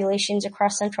certain populations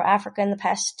across Central Africa in the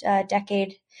past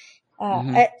decade.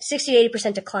 60 to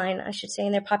 80% decline, I should say,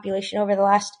 in their population over the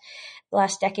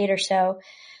last decade or so.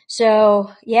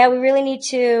 So yeah, we really need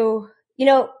to,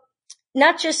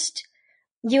 not just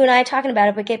you and I talking about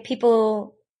it, but get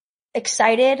people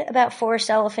excited about forest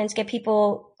elephants, get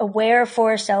people aware of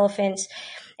forest elephants,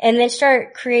 and then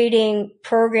start creating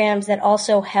programs that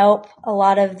also help a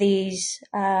lot of these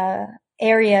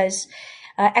areas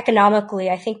economically.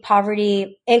 I think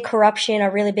poverty and corruption are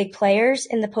really big players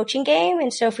in the poaching game.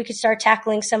 And so if we could start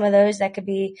tackling some of those, that could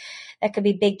be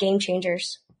big game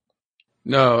changers.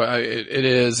 No, it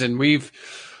is. And we've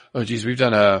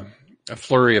done a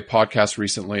flurry of podcasts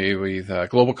recently with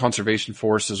Global Conservation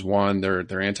Force is one,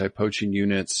 their anti-poaching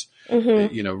units,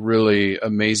 really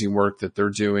amazing work that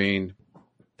they're doing.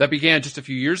 That began just a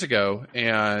few years ago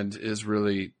and is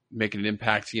really making an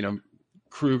impact,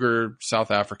 Kruger, South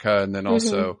Africa, and then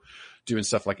also doing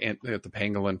stuff like the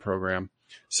pangolin program.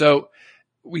 So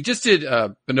we just did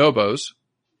bonobos.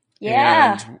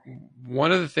 Yeah. And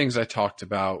one of the things I talked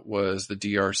about was the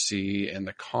DRC and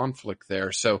the conflict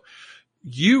there. So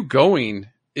you going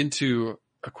into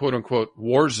a quote unquote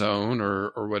war zone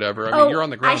or whatever. I mean, you're on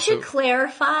the ground. I should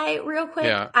clarify real quick.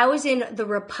 Yeah. I was in the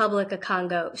Republic of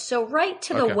Congo. So right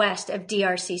to the west of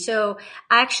DRC. So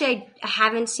I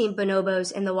haven't seen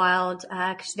bonobos in the wild,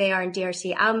 cause they are in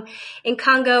DRC. I'm in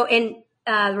Congo, and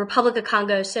the Republic of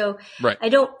Congo. So Right. I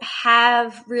don't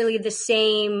have really the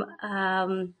same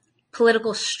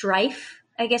political strife,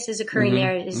 I guess, is occurring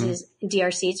there as is in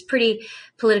DRC. It's pretty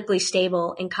politically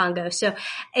stable in Congo. So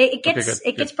it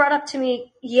gets brought up to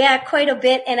me, quite a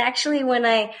bit. And actually, when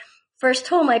I first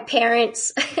told my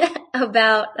parents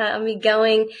about me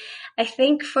going, I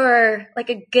think for like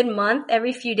a good month,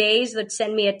 every few days, they'd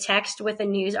send me a text with a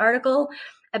news article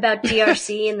about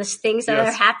DRC and the things that are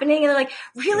happening. And they're like,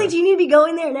 really, do you need to be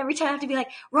going there? And every time I have to be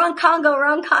like, wrong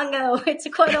Congo. It's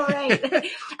quite all right.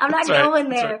 I'm not going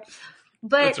there.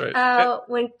 But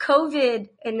when COVID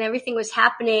and everything was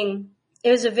happening, it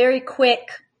was a very quick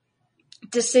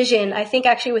decision. I think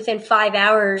actually within 5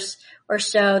 hours or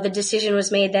so, the decision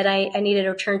was made that I needed to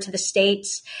return to the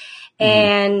States.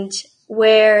 And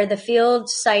where the field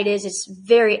site is, it's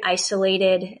very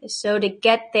isolated. So to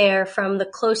get there from the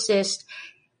closest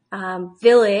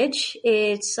village,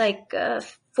 it's like a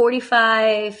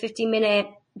 45, 50-minute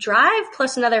drive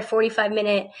plus another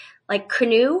 45-minute like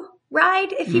canoe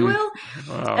ride, if you will.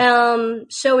 Wow.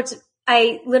 So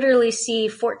I literally see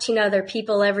 14 other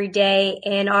people every day,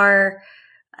 and our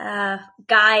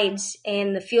guides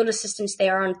and the field assistants, they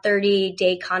are on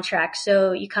 30-day contracts.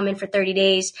 So you come in for 30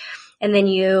 days and then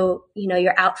you're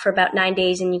out for about 9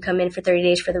 days, and you come in for 30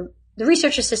 days for the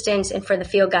research assistants, and for the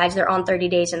field guides, they're on 30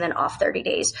 days and then off 30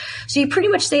 days. So you pretty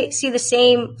much see the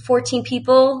same 14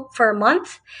 people for a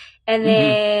month, and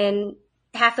then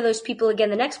half of those people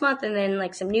again the next month, and then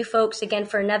like some new folks again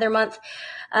for another month.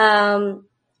 And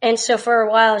so for a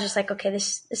while I was just like, okay,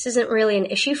 this isn't really an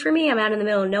issue for me. I'm out in the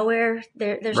middle of nowhere.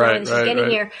 There's no way this is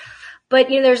getting here. But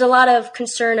there's a lot of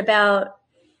concern about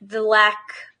the lack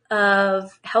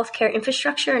of healthcare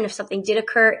infrastructure, and if something did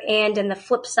occur, and the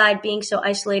flip side, being so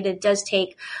isolated does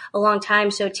take a long time.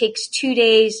 So it takes 2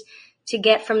 days to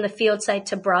get from the field site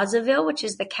to Brazzaville, which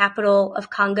is the capital of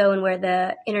Congo and where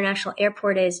the international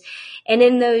airport is. And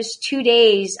in those 2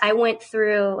 days, I went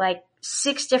through like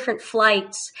 6 different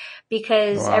flights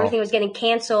because everything was getting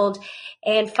canceled.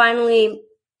 And finally,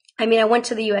 I went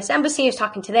to the U.S. Embassy, I was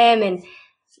talking to them, and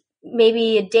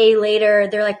maybe a day later,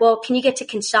 they're like, well, can you get to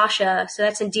Kinshasa? So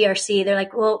that's in DRC. They're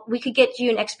like, well, we could get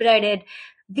you an expedited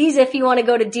visa if you want to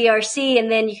go to DRC, and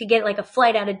then you could get like a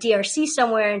flight out of DRC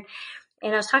somewhere.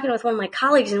 And I was talking with one of my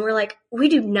colleagues, and we're like, we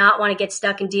do not want to get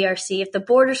stuck in DRC. If the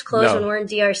borders close when we're in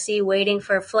DRC waiting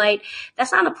for a flight,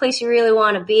 that's not a place you really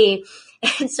want to be.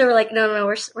 And so we're like, no,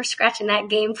 we're scratching that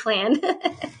game plan.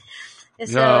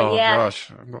 So,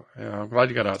 gosh. I'm glad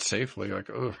you got out safely. Like,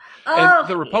 ugh. And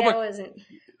the Republic. it wasn't.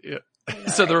 Yeah.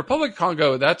 So the Republic of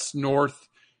Congo, that's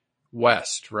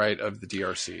northwest, right, of the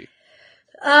DRC.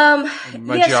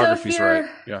 My geography's right.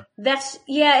 Yeah.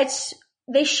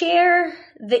 They share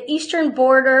the eastern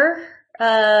border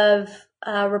of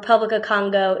Republic of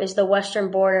Congo is the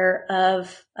western border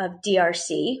of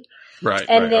DRC. Right.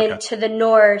 And then to the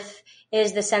north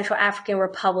is the Central African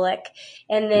Republic.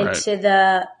 And then to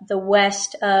the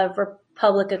west of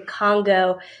Republic of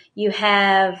Congo, you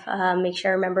have, make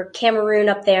sure I remember, Cameroon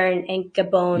up there and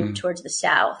Gabon towards the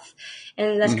south.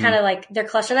 And that's kind of like their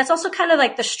cluster. And that's also kind of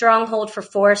like the stronghold for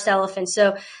forest elephants.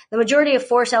 So the majority of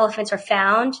forest elephants are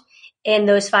found in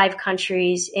those 5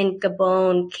 countries, in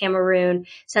Gabon, Cameroon,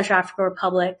 Central African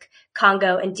Republic,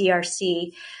 Congo, and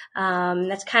DRC.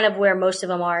 That's kind of where most of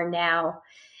them are now.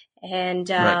 And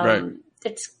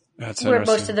that's where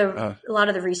most of a lot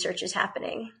of the research is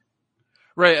happening.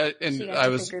 Right. And so I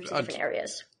was different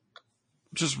areas.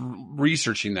 Just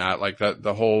researching that, like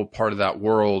the whole part of that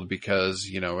world, because,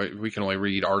 we can only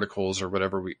read articles or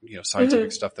whatever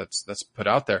scientific stuff that's put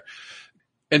out there.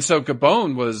 And so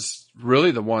Gabon was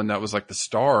really the one that was like the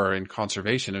star in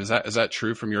conservation. Is that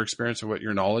true from your experience and what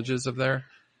your knowledge is of there?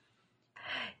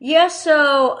 Yeah.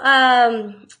 So,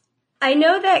 I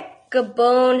know that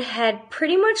Gabon had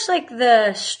pretty much like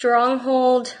the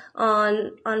stronghold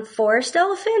on forest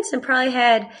elephants, and probably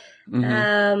had,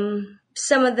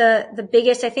 some of the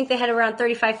biggest. I think they had around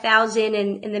 35,000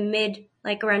 in the mid,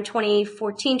 like around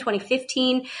 2014,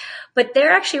 2015. But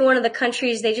they're actually one of the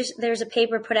countries, there's a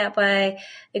paper put out by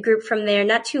a group from there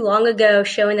not too long ago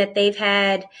showing that they've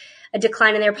had a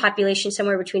decline in their population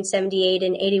somewhere between 78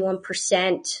 and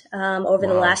 81%, over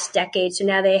the last decade. So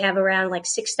now they have around like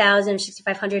 6,000 or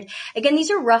 6,500. Again,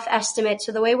 these are rough estimates.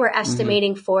 So the way we're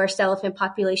estimating forest elephant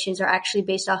populations are actually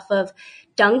based off of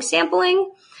dung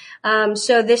sampling.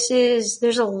 So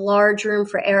there's a large room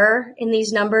for error in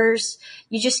these numbers.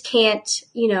 You just can't,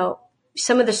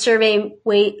 some of the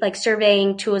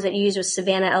surveying tools that you use with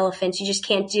savanna elephants, you just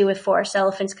can't do with forest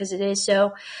elephants because it is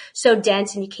so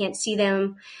dense and you can't see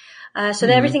them. So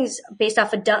then everything's based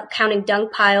off of counting dung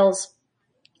piles.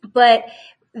 But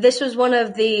this was one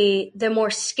of the more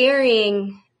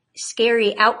scary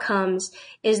outcomes,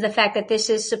 is the fact that this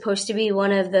is supposed to be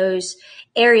one of those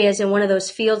areas and one of those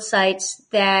field sites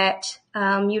that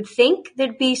you'd think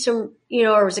there'd be some,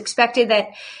 or was expected that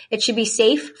it should be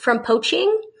safe from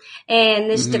poaching. And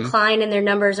this decline in their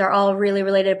numbers are all really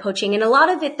related to poaching. And a lot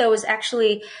of it, though, is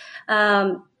actually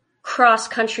cross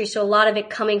country. So a lot of it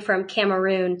coming from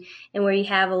Cameroon, and where you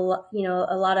have a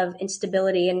lot of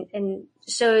instability. And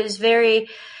so it's very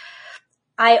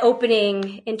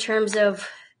eye-opening in terms of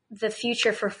the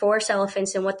future for forest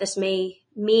elephants and what this may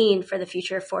mean for the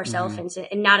future of forest elephants,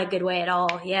 and not a good way at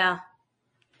all. Yeah.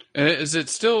 And is it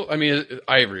still,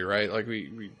 ivory, right? Like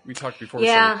we talked before we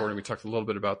started recording, we talked a little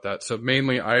bit about that. So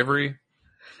mainly ivory?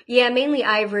 Yeah, mainly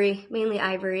ivory.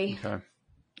 Okay.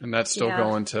 And that's still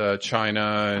going to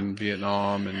China and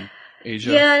Vietnam and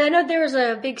Asia? Yeah, I know there was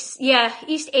a big,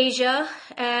 East Asia.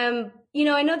 I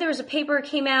know there was a paper that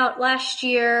came out last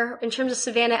year in terms of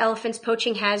savanna elephants.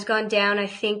 Poaching has gone down. I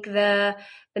think the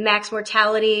max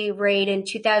mortality rate in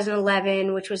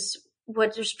 2011, which was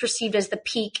what was perceived as the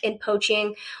peak in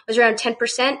poaching, was around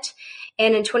 10%.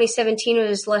 And in 2017, it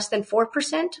was less than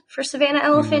 4% for savanna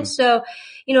elephants. So,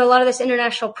 a lot of this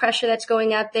international pressure that's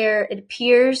going out there, it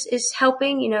appears, is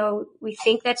helping. We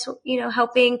think that's,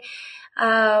 helping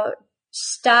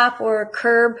stop or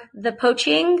curb the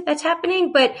poaching that's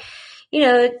happening. But,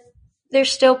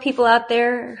 there's still people out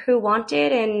there who want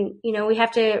it. And, we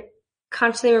have to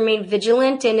constantly remain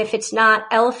vigilant. And if it's not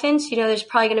elephants, there's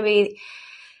probably going to be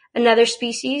another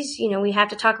species. We have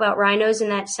to talk about rhinos in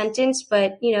that sentence,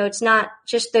 but, it's not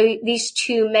just these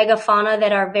two megafauna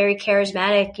that are very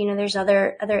charismatic. There's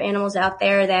other animals out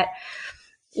there that,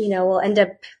 will end up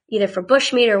either for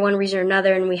bushmeat or one reason or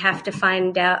another. And we have to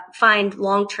find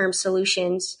long-term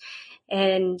solutions.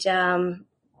 And,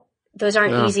 those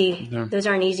aren't easy. No. Those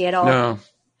aren't easy at all.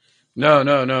 No,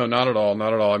 not at all.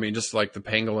 Not at all. Just like the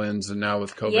pangolins, and now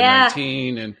with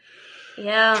COVID-19 and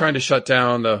trying to shut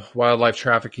down the wildlife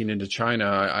trafficking into China.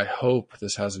 I hope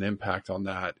this has an impact on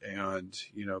that, and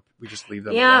we just leave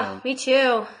them alone. Yeah, me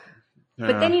too.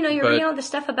 But then you're reading all the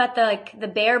stuff about the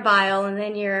bear bile, and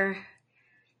then you're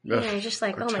just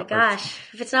like, oh my gosh,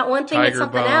 if it's not one thing, it's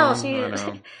something else.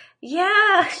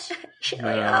 Yeah.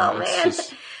 Oh man.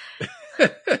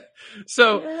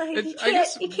 So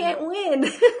you can't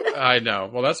win. I know.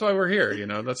 Well, that's why we're here.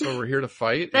 That's why we're here to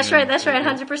fight. That's right.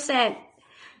 100%.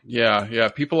 Yeah.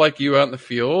 People like you out in the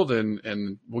field,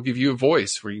 and we'll give you a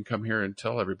voice where you can come here and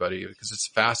tell everybody, because it's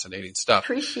fascinating stuff.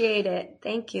 Appreciate it.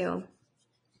 Thank you.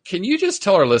 Can you just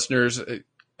tell our listeners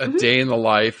a day in the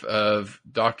life of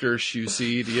Dr.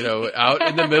 Chusyd, out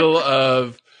in the middle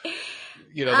of,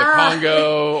 the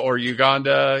Congo or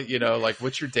Uganda,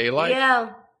 what's your day like?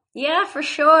 Yeah, for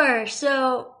sure.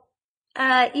 So,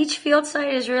 each field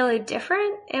site is really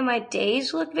different, and my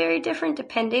days look very different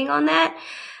depending on that.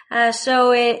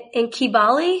 So in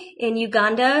Kibale, in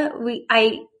Uganda,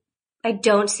 I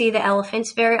don't see the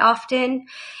elephants very often,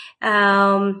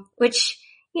 which,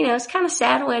 it's kind of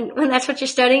sad when that's what you're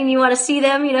studying and you want to see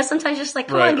them. Sometimes just like,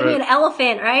 come on, give me an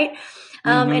elephant, right?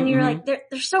 And you're like,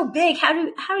 they're so big. How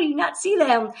do you not see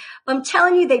them? I'm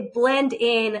telling you, they blend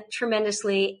in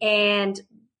tremendously, and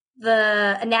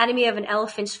the anatomy of an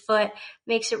elephant's foot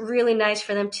makes it really nice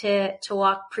for them to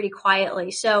walk pretty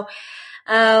quietly. So,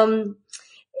 in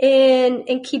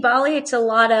Kibale, it's a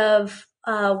lot of,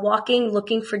 walking,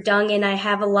 looking for dung, and I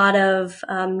have a lot of,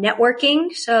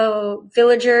 networking. So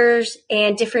villagers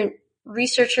and different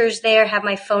researchers there have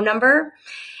my phone number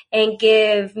and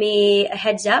give me a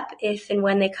heads up if and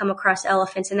when they come across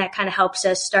elephants. And that kind of helps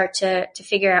us start to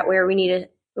figure out where we need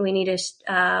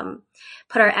to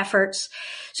put our efforts.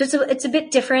 So it's a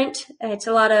bit different. It's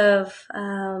a lot of,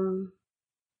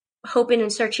 hoping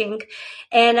and searching.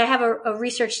 And I have a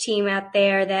research team out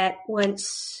there that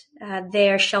once,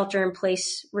 their shelter in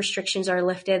place restrictions are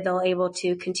lifted, they'll able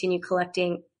to continue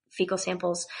collecting fecal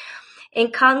samples.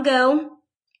 In Congo,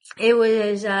 it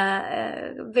was,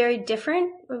 very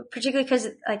different, particularly because,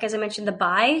 like, as I mentioned, the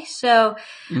Bai. So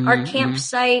our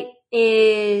campsite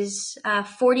is a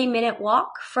 40-minute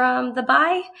walk from the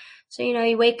Bai. So,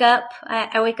 you wake up,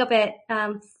 I wake up at,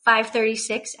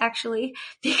 5:36 actually,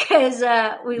 because,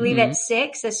 we leave at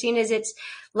 6 as soon as it's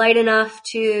light enough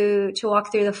to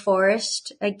walk through the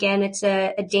forest. Again, it's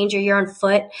a danger. You're on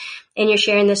foot and you're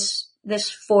sharing this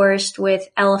forest with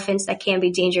elephants that can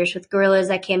be dangerous, with gorillas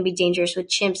that can be dangerous, with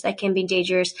chimps that can be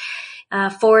dangerous,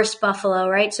 forest buffalo,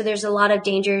 right? So there's a lot of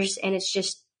dangers, and it's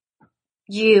just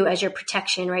you as your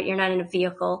protection, right? You're not in a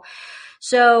vehicle.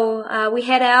 So, we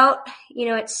head out,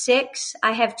 at 6.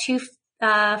 I have 2,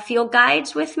 field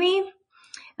guides with me.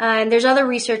 And there's other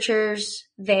researchers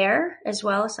there as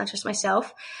well. It's not just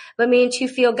myself, but me and two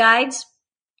field guides.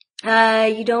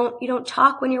 You don't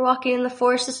talk when you're walking in the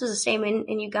forest. This was the same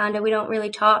in Uganda. We don't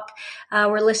really talk.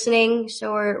 We're listening.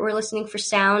 So we're listening for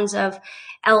sounds of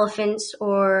elephants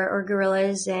or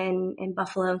gorillas and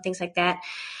buffalo and things like that.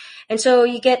 And so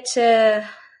you get to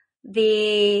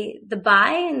the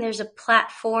buy, and there's a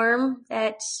platform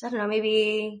that's, I don't know,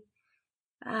 maybe,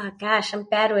 gosh, I'm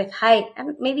bad with height.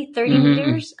 Maybe 30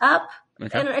 meters up.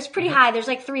 Okay. And it's pretty high. There's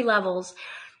like 3 levels.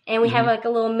 And we have like a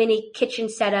little mini kitchen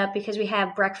set up because we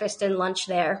have breakfast and lunch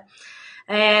there.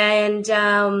 And,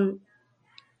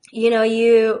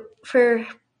 for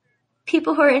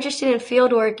people who are interested in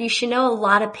field work, you should know a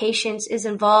lot of patience is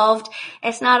involved.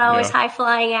 It's not always high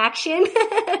flying action.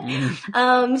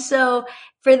 So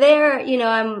for there,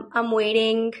 I'm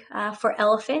waiting, for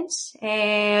elephants,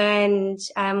 and,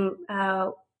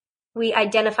 we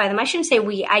identify them. I shouldn't say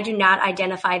we. I do not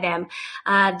identify them.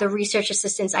 The research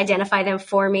assistants identify them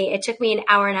for me. It took me an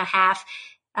hour and a half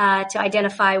to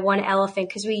identify one elephant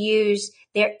because we use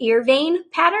their ear vein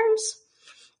patterns.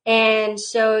 And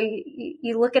so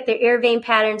you look at their ear vein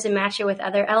patterns and match it with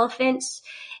other elephants.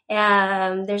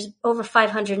 There's over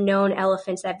 500 known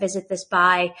elephants that visit this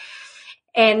by.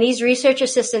 And these research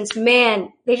assistants,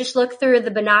 man, they just look through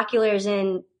the binoculars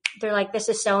and they're like, this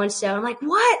is so-and-so. I'm like,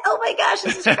 what? Oh my gosh,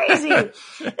 this is crazy.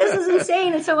 This is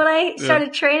insane. And so when I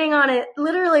started training on it,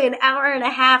 literally an hour and a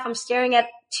half, I'm staring at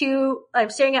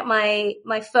my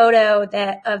photo of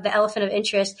the elephant of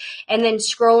interest, and then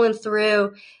scrolling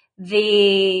through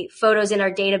the photos in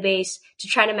our database to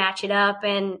try to match it up.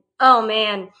 And oh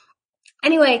man.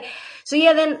 Anyway, so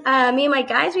then me and my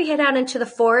guys, we head out into the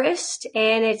forest,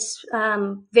 and it's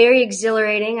very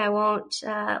exhilarating. I won't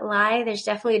lie. There's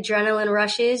definitely adrenaline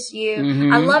rushes.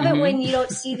 I love it when you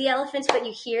don't see the elephants, but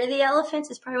you hear the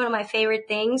elephants. It's probably one of my favorite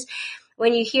things.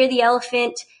 When you hear the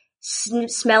elephant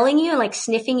smelling you and like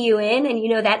sniffing you in,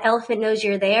 and that elephant knows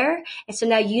you're there, and so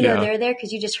now they're there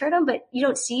because you just heard them, but you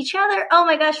don't see each other. Oh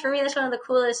my gosh, for me that's one of the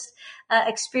coolest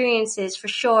experiences for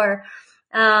sure.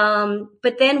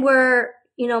 But then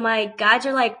my guides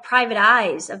are like private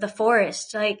eyes of the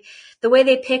forest, like the way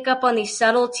they pick up on these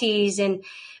subtleties and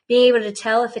being able to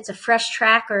tell if it's a fresh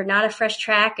track or not a fresh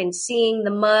track, and seeing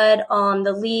the mud on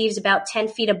the leaves about 10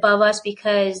 feet above us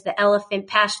because the elephant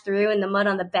passed through, and the mud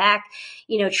on the back,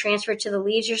 transferred to the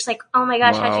leaves. You're just like, oh my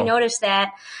gosh, how'd you notice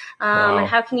that? And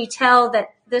how can you tell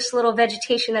that this little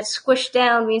vegetation that's squished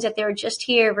down means that they were just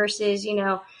here versus,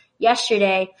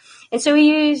 yesterday? And so we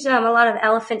use a lot of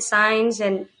elephant signs,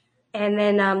 and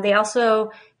then they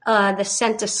also the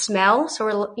scent of smell. So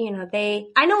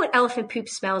I know what elephant poop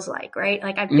smells like, right?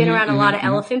 Like I've been around a lot of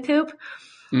elephant poop.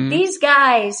 These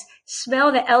guys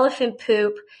smell the elephant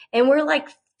poop, and we're like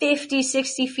 50,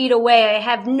 60 feet away. I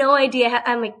have no idea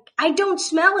I'm like, I don't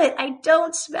smell it. I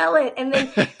don't smell it. And then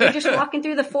they're just walking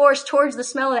through the forest towards the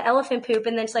smell of the elephant poop.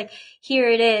 And then it's like, here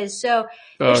it is. So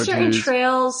there's certain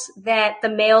trails that the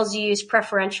males use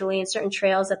preferentially and certain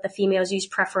trails that the females use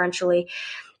preferentially.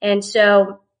 And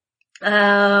so,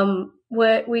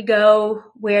 we go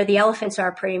where the elephants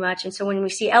are pretty much. And so when we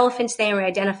see elephants there and we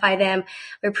identify them,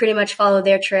 we pretty much follow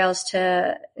their trails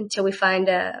until we find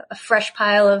a fresh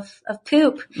pile of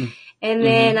poop. And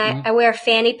then I wear a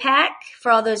fanny pack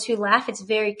for all those who laugh. It's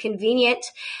very convenient,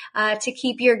 to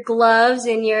keep your gloves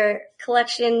and your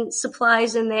collection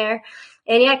supplies in there.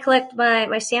 And I collect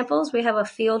my samples. We have a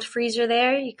field freezer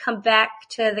there. You come back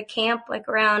to the camp like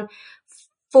around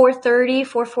 4:30,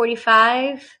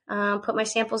 4:45, put my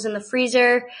samples in the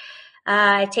freezer.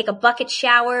 I take a bucket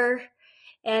shower,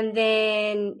 and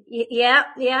then, you do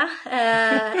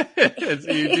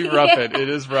rough it. It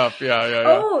is rough. Yeah.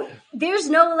 Oh, there's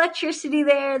no electricity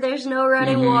there. There's no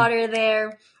running water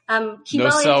there. No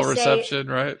cell reception,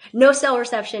 right? No cell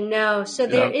reception, no. So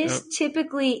there is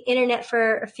typically internet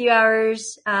for a few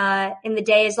hours, in the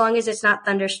day, as long as it's not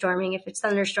thunderstorming. If it's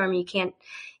thunderstorming,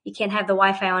 you can't have the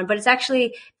Wi-Fi on, but it's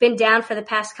actually been down for the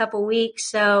past couple weeks.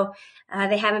 So,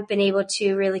 they haven't been able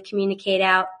to really communicate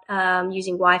out,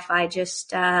 using Wi-Fi,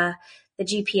 just, the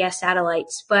GPS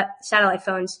satellite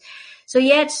phones. So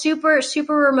it's super,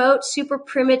 super remote, super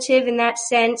primitive in that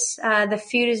sense. The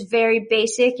food is very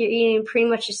basic. You're eating pretty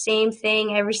much the same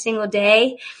thing every single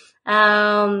day.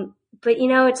 But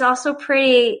it's also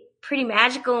pretty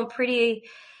magical and pretty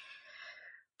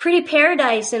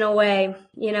paradise in a way,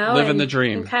 living the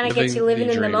dream, and kind of gets you living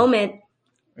in the moment.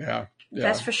 Yeah.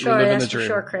 That's for sure. That's for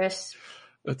sure, Chris.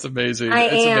 That's amazing.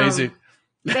 It's amazing.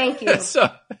 Thank you.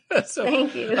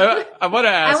 Thank you. I want to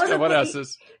ask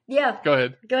this. Yeah. Go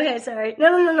ahead. Go ahead. Sorry.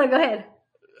 No. Go ahead.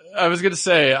 I was going to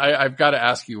say, I've got to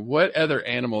ask you, what other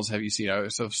animals have you seen?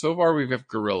 So far we've got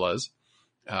gorillas,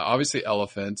 obviously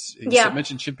elephants. You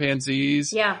mentioned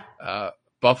chimpanzees. Yeah.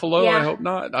 Buffalo, Yeah. I hope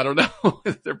not. I don't know.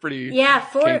 They're pretty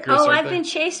cankerous. Oh, I've they? been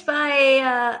chased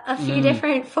by a few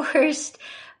different forest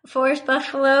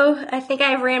buffalo. I think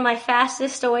I ran my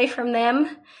fastest away from them.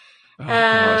 Oh,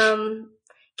 gosh.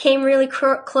 Came really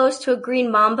close to a green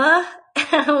mamba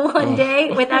one day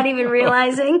without even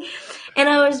realizing. And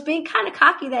I was being kind of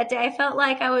cocky that day. I felt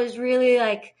like I was really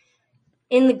like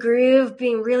in the groove,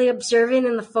 being really observant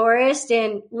in the forest,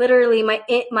 and literally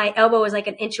my elbow was like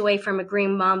an inch away from a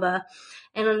green mamba.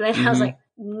 And then I was like,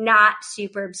 not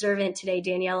super observant today,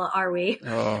 Daniella, are we?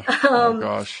 Oh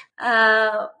gosh.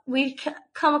 We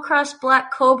come across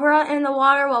black cobra in the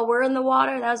water while we're in the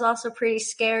water. That was also pretty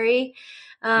scary.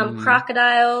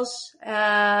 Crocodiles.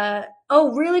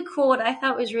 Really cool. What I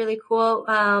thought was really cool,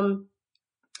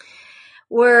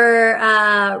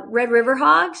 were, red river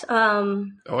hogs.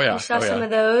 We saw some of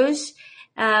those.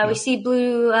 We see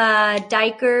blue,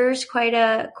 dikers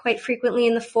quite frequently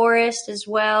in the forest as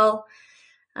well.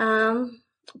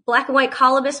 Black and white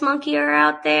colobus monkey are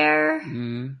out there.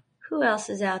 Who else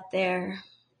is out there?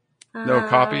 No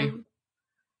copy.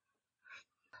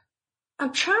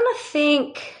 I'm trying to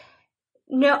think.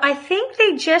 No, I think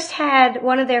they just had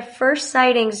one of their first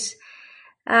sightings,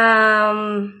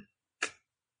 I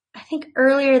think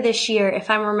earlier this year, if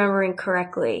I'm remembering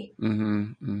correctly.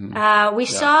 We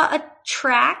saw a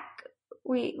track.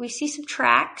 We see some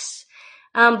tracks,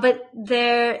 but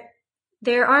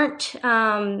there aren't,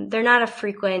 they're not a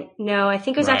frequent. No, I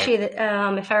think it was actually,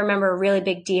 if I remember, a really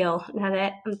big deal now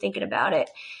that I'm thinking about it.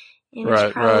 And it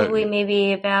was probably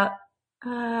maybe about,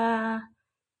 I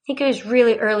think it was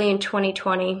really early in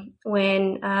 2020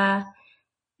 when, the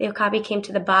okapi came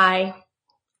to the bay,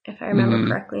 if I remember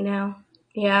correctly now.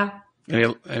 Yeah. Any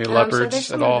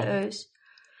leopards at all?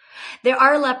 There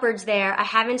are leopards there. I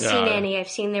haven't seen any. I've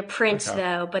seen their prints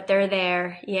though, but they're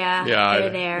there. Yeah. They're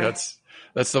there.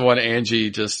 That's the one Angie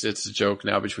it's a joke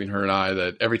now between her and I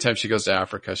that every time she goes to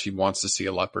Africa, she wants to see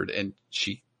a leopard and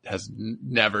she has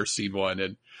never seen one.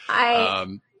 And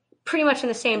pretty much in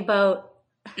the same boat.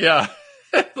 Yeah.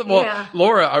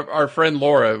 Laura, our friend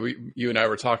Laura, you and I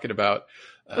were talking about,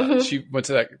 she went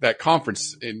to that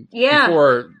conference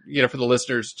before, for the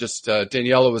listeners, just,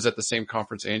 Daniella was at the same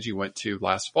conference Angie went to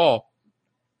last fall.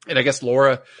 And I guess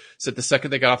Laura said the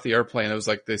second they got off the airplane, it was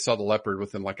like they saw the leopard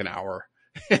within like an hour.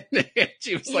 And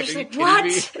she was like, are you kidding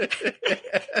me?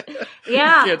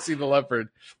 Yeah. You can't see the leopard.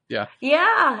 Yeah.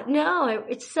 Yeah. No,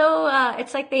 it's so,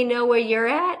 it's like they know where you're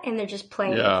at and they're just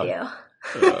playing with you.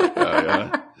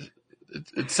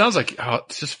 It sounds like,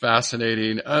 it's just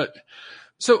fascinating.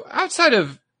 So outside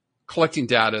of collecting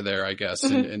data there, I guess,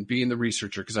 and being the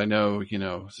researcher, because I know,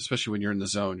 especially when you're in the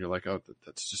zone, you're like, oh,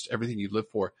 that's just everything you live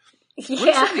for. Yeah. What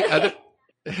are some of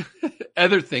the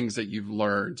other things that you've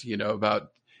learned,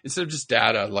 about, instead of just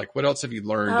data, like what else have you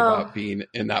learned about being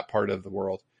in that part of the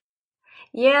world?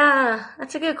 Yeah,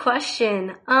 that's a good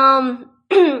question.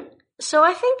 So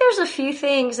I think there's a few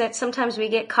things that sometimes we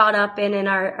get caught up in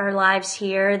our lives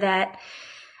here that,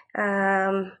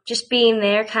 just being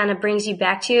there kind of brings you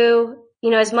back to,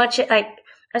 as much like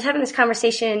I was having this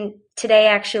conversation today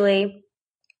actually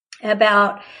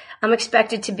about I'm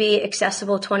expected to be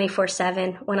accessible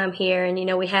 24/7 when I'm here. And,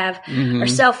 we have our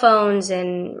cell phones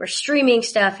and we're streaming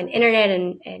stuff and internet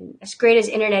and as great as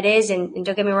internet is. And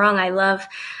don't get me wrong, I love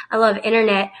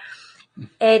internet.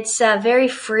 It's very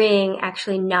freeing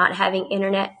actually not having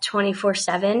internet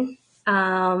 24/7.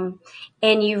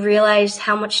 And you realize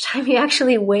how much time you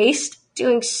actually waste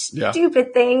doing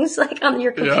stupid things like on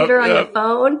your computer, on your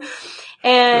phone.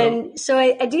 And so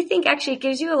I do think actually it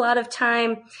gives you a lot of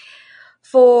time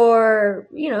for,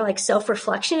 like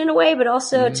self-reflection in a way, but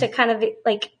also to kind of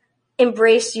like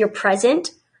embrace your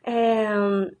present.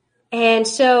 And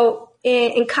so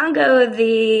in Congo,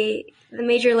 the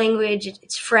major language,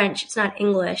 it's French. It's not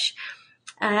English.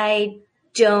 I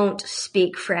don't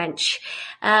speak French.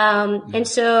 And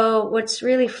so what's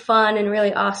really fun and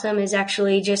really awesome is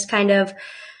actually just kind of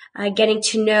getting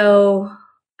to know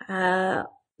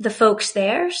the folks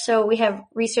there. So we have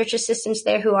research assistants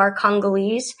there who are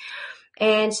Congolese.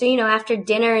 And so, after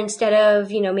dinner, instead of,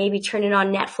 maybe turning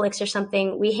on Netflix or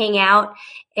something, we hang out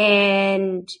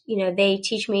and, they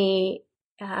teach me,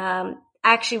 I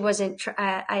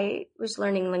was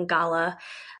learning Lingala.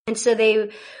 And so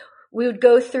we would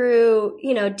go through,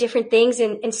 different things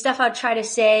and stuff I'd try to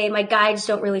say. My guides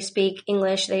don't really speak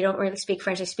English. They don't really speak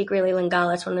French. They speak really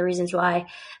Lingala. It's one of the reasons why,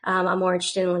 I'm more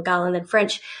interested in Lingala than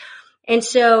French. And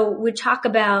so we'd talk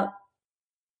about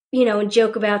and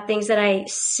joke about things that I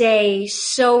say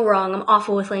so wrong. I'm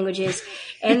awful with languages.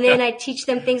 And then I teach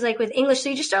them things like with English. So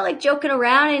you just start like joking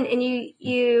around, and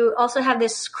you also have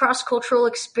this cross-cultural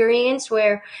experience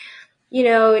where,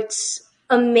 it's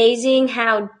amazing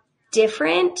how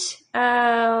different,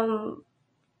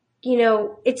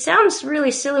 it sounds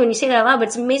really silly when you say that out loud, but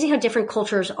it's amazing how different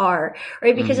cultures are,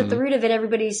 right? Because at the root of it,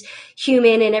 everybody's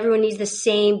human and everyone needs the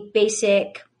same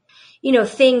basic,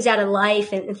 things out of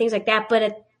life and things like that.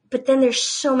 But then there's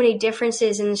so many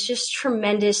differences, and it's just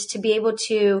tremendous to be able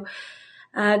to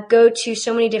go to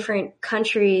so many different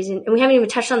countries. And we haven't even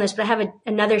touched on this, but I have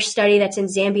another study that's in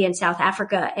Zambia and South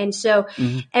Africa. And so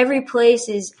every place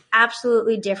is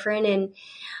absolutely different, and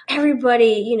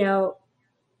everybody,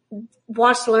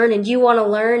 wants to learn, and you want to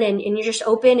learn, and you're just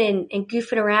open and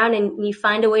goofing around, and you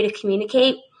find a way to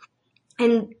communicate.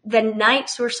 And the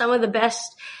nights were some of the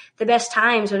best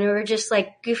times when we were just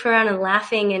like goofing around and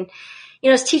laughing. And, I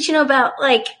was teaching about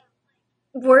like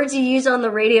words you use on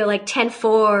the radio, like 10-4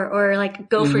 or like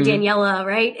go for Daniella.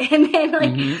 Right. And then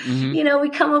like, we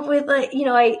come up with like,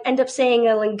 I end up saying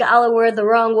a Lingala word the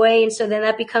wrong way. And so then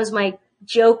that becomes my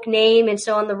joke name. And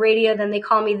so on the radio, then they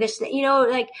call me this,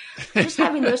 like just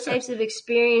having those types of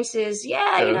experiences.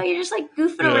 Yeah. You're just like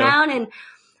goofing around, and,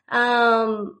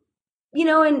 and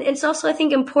it's also, I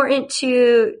think, important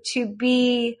to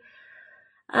be,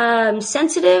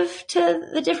 sensitive to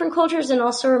the different cultures, and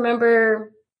also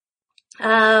remember,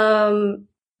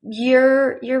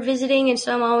 you're visiting. And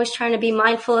so I'm always trying to be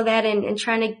mindful of that, and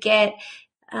trying to get,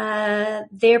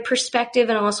 their perspective,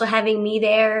 and also having me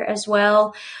there as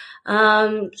well.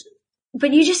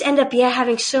 But you just end up,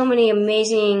 having so many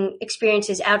amazing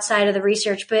experiences outside of the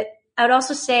research. But I would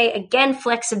also say, again,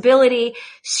 flexibility,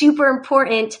 super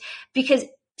important, because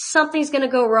something's going to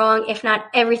go wrong, if not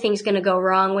everything's going to go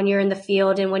wrong when you're in the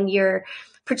field. And when you're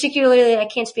particularly, I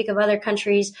can't speak of other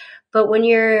countries, but when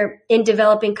you're in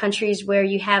developing countries where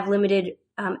you have limited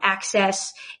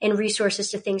access and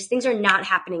resources to things are not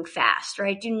happening fast,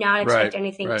 right? Do not expect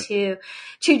anything to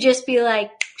just be like,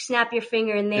 snap your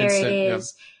finger and there it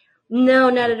is. Yeah. No,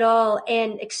 not at all.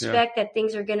 And expect that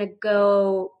things are going to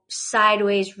go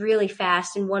sideways really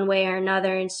fast in one way or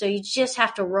another. And so you just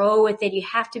have to roll with it. You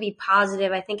have to be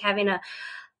positive. I think having a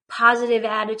positive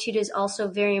attitude is also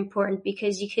very important,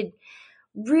 because you could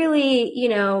really,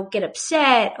 get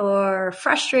upset or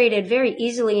frustrated very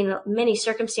easily in many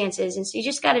circumstances. And so you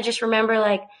just got to just remember,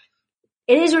 like,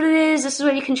 it is what it is. This is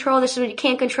what you control. This is what you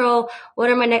can't control. What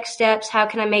are my next steps? How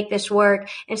can I make this work?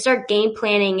 And start game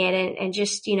planning it, and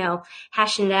just,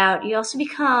 hashing it out. You also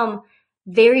become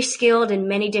very skilled in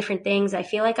many different things. I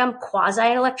feel like I'm quasi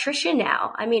an electrician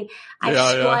now. I mean, I've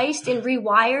spliced and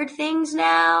rewired things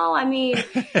now. I mean,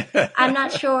 I'm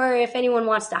not sure if anyone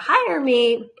wants to hire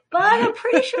me, but I'm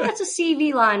pretty sure that's a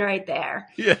CV line right there.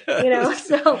 Yeah.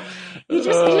 So you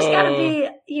just gotta be,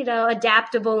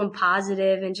 adaptable and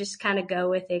positive, and just kind of go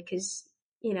with it, because,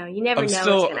 you never know what's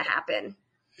going to happen.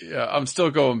 Yeah. I'm still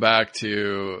going back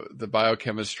to the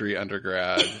biochemistry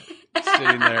undergrad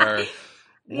sitting there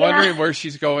wondering where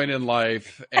she's going in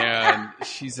life. And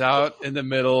she's out in the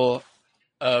middle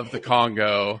of the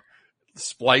Congo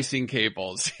splicing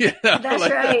cables. That's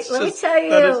right. Let me tell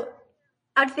you,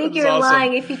 I'd think you're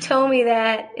lying if you told me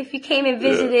that. If you came and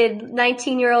visited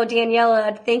 19-year-old Daniella,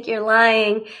 I'd think you're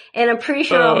lying. And I'm pretty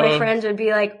sure all my friends would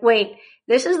be like, wait,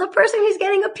 this is the person who's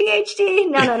getting a PhD?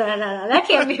 No. That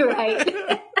can't be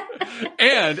right.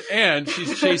 and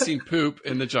she's chasing poop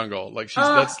in the jungle. Like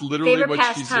that's literally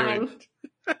what she's doing.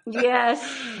 Yes.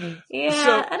 Yeah.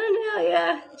 So, I don't know.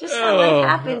 Yeah. Just how life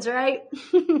happens, right?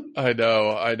 I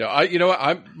know.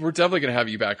 We're definitely going to have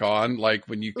you back on, like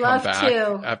when you come back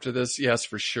after this. Yes,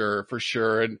 for sure.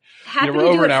 And happy we're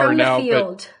over an hour now,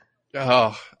 field.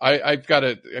 But I've got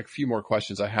a few more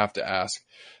questions I have to ask.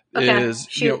 Okay.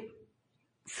 Shoot.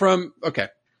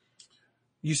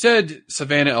 You said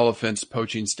savanna elephants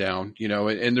poaching's down,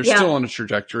 and they're still on a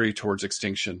trajectory towards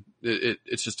extinction.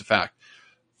 It's just a fact.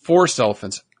 Forest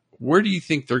elephants, where do you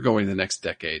think they're going the next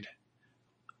decade?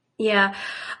 Yeah.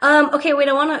 Okay, wait,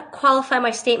 I want to qualify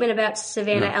my statement about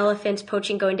savanna elephants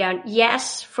poaching going down.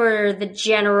 Yes, for the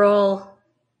general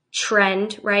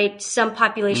trend, right? Some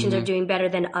populations are doing better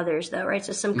than others, though, right?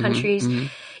 So some countries,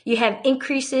 you have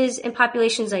increases in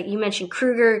populations, like you mentioned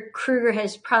Kruger. Kruger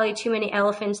has probably too many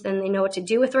elephants than they know what to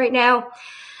do with right now.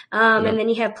 And then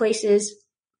you have places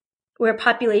where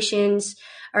populations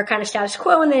are kind of status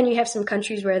quo, and then you have some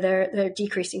countries where they're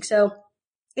decreasing. So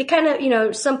it kind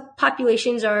of, some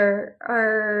populations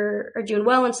are doing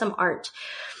well and some aren't.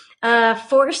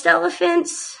 Forest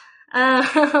elephants,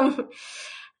 I'm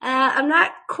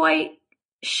not quite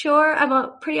sure. I'm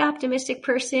a pretty optimistic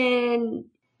person.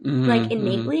 like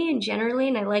innately and generally.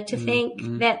 And I like to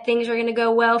think that things are going to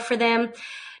go well for them.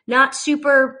 Not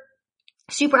super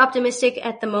optimistic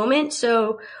at the moment.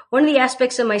 So one of the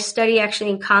aspects of my study actually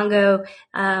in Congo,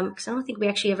 because I don't think we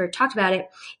actually ever talked about it,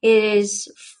 is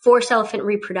forced elephant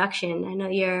reproduction. I know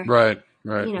you're right. a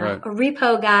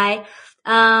repo guy.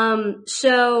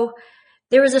 So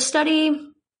there was a study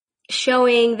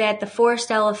showing that the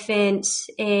forest elephants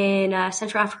in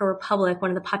Central African Republic,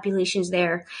 one of the populations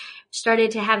there,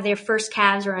 started to have their first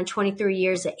calves around 23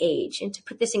 years of age. And to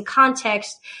put this in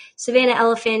context, savanna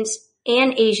elephants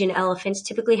and Asian elephants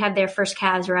typically have their first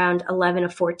calves around 11 to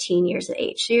 14 years of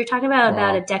age. So you're talking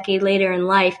about a decade later in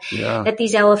life that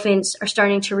these elephants are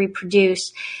starting to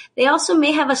reproduce. They also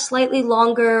may have a slightly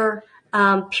longer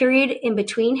period in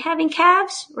between having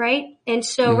calves, right? And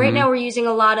so right now we're using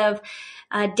a lot of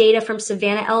data from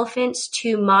savanna elephants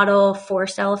to model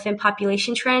forest elephant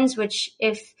population trends, which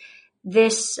if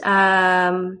this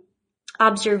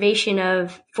observation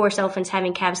of forest elephants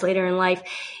having calves later in life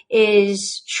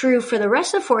is true for the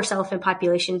rest of forest elephant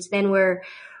populations, then we're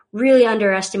really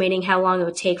underestimating how long it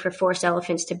would take for forest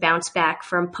elephants to bounce back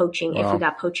from poaching if we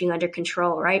got poaching under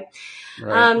control, right?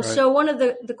 So one of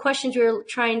the questions we were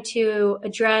trying to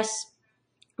address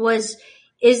was,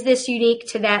 is this unique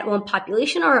to that one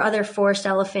population, or are other forest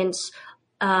elephants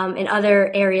in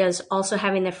other areas also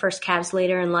having their first calves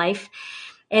later in life?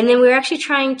 And then we were actually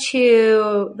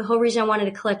the whole reason I wanted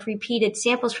to collect repeated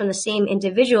samples from the same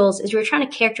individuals is we were trying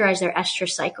to characterize their estrus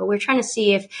cycle. We were trying to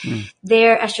see if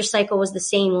their estrus cycle was the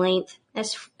same length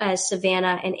as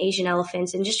savanna and Asian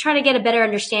elephants, and just trying to get a better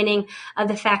understanding of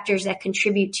the factors that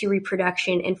contribute to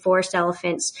reproduction in forest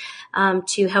elephants,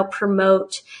 to help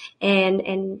promote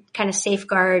and kind of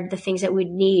safeguard the things that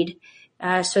we'd need,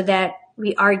 so that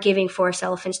we are giving forest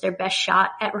elephants their best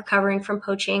shot at recovering from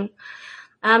poaching.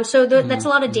 So that's a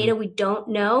lot of data we don't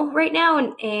know right now.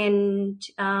 And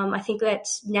I think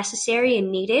that's necessary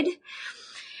and needed.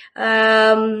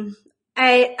 I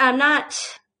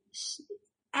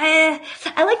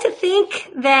like to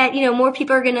think that, more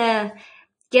people are going to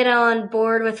get on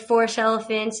board with forest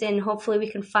elephants, and hopefully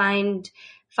we can find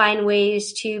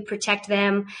ways to protect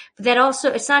them. But that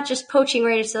also, it's not just poaching,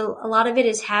 right? It's a lot of it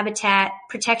is habitat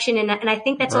protection. And I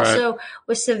think that's also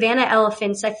with savanna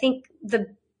elephants. I think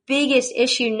the biggest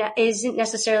issue isn't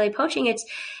necessarily poaching, it's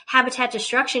habitat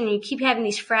destruction. You keep having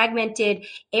these fragmented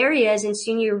areas, and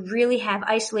soon you really have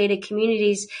isolated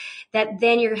communities that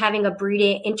then you're having a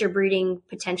interbreeding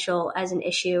potential as an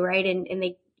issue, right? And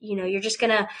they, you're just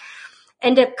going to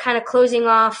end up kind of closing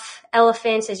off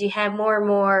elephants as you have more and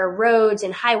more roads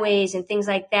and highways and things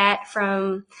like that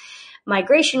from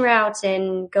migration routes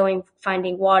and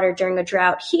finding water during a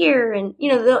drought here. And,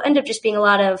 there'll end up just being a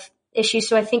lot of issues.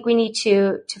 So I think we need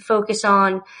to focus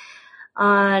on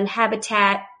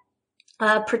habitat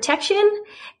protection.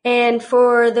 And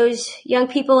for those young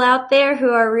people out there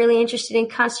who are really interested in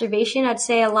conservation, I'd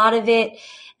say a lot of it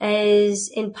is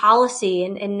in policy,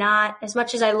 and not as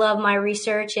much as I love my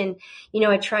research, and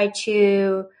I try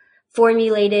to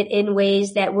formulate it in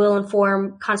ways that will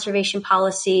inform conservation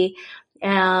policy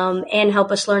and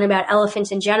help us learn about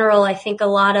elephants in general. I think a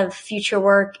lot of future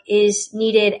work is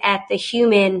needed at the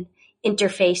human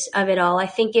interface of it all. I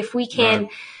think if we can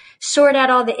sort out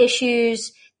all the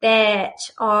issues that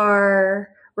are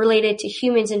related to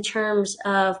humans in terms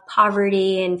of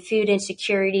poverty and food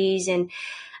insecurities, and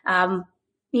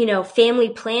family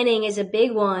planning is a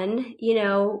big one.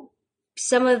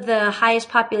 Some of the highest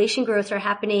population growth are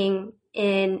happening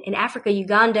in Africa.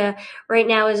 Uganda right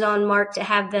now is on mark to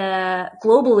have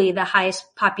globally the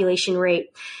highest population rate,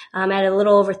 at a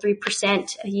little over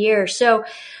 3% a year. So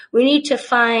we need to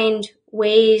find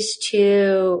ways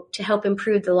to help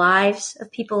improve the lives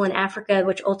of people in Africa,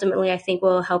 which ultimately I think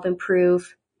will help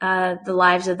improve the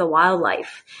lives of the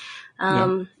wildlife,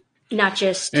 not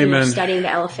just studying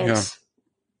the elephants.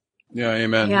 Yeah,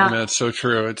 amen. Yeah. Amen. It's so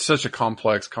true. It's such a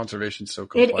conservation's so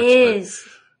complex. It is.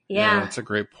 Yeah, it's a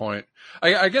great point.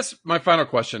 I guess my final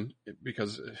question,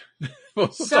 because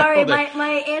sorry,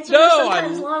 my answers are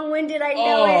sometimes long-winded. I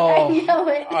know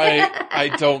it. I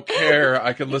don't care.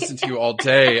 I can listen to you all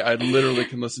day. I literally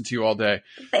can listen to you all day.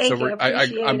 Thank you.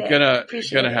 I'm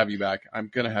gonna have you back. I'm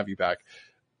gonna have you back.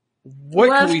 What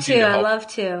love can we do? I love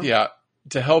to. Yeah,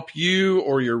 to help you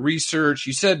or your research.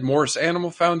 You said Morse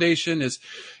Animal Foundation is.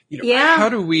 How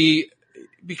do we?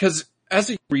 Because as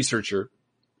a researcher,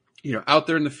 out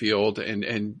there in the field,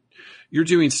 and you're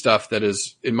doing stuff that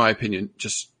is, in my opinion,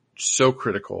 just so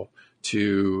critical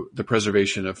to the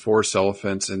preservation of forest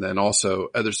elephants, and then also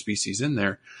other species in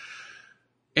there.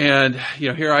 And,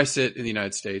 here I sit in the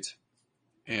United States,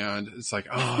 And it's like,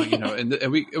 oh,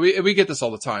 and we get this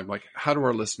all the time. Like, how do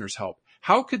our listeners help?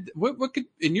 What could,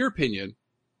 in your opinion,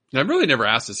 and I've really never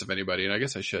asked this of anybody, and I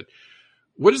guess I should,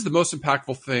 what is the most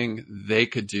impactful thing they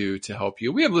could do to help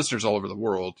you? We have listeners all over the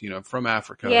world, from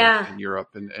Africa and Europe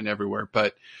and everywhere.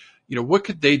 But, what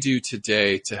could they do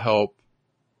today to help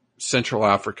Central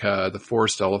Africa, the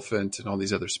forest elephant, and all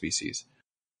these other species?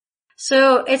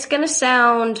 So it's going to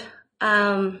sound,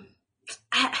 I'm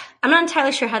not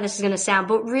entirely sure how this is going to sound,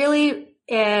 but really,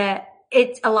 a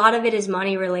lot of it is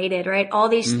money related, right? All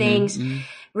these things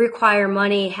require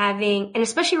money, and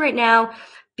especially right now,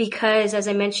 because as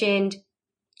I mentioned,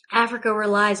 Africa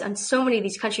relies on, so many of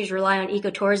these countries rely on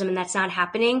ecotourism, and that's not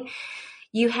happening.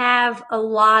 You have a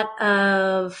lot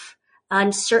of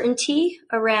uncertainty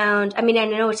around, I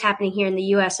know what's happening here in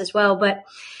the US as well, but,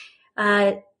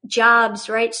 jobs,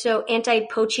 right? So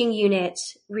anti-poaching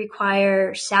units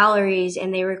require salaries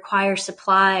and they require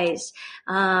supplies.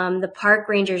 The park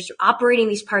rangers operating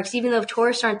these parks, even though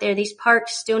tourists aren't there, these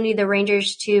parks still need the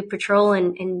rangers to patrol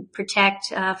and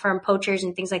protect, from poachers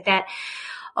and things like that.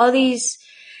 All these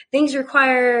things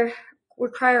require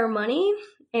money.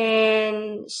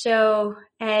 And so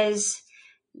as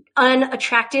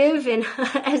unattractive and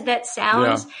as that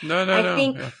sounds, I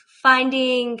think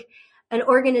finding an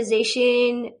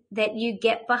organization that you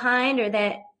get behind or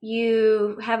that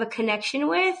you have a connection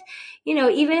with,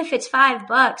 even if it's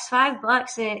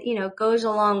 $5, goes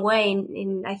a long way.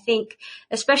 And I think,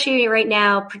 especially right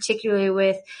now, particularly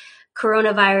with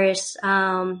coronavirus,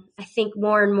 I think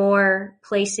more and more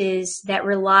places that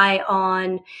rely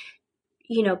on,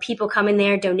 people coming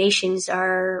there, donations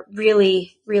are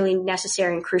really, really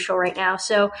necessary and crucial right now.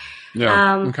 So,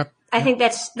 I think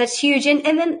that's huge. And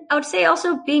then I would say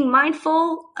also being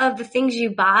mindful of the things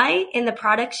you buy and the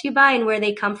products you buy and where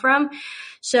they come from.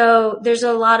 So there's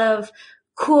a lot of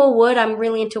cool wood. I'm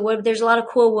really into wood. There's a lot of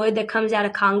cool wood that comes out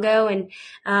of Congo, and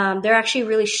they're actually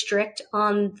really strict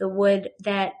on the wood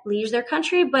that leaves their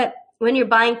country. But when you're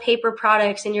buying paper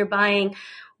products and you're buying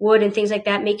wood and things like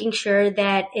that, making sure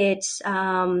that it's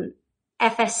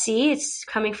FSC, it's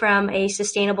coming from a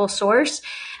sustainable source.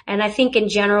 And I think in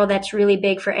general, that's really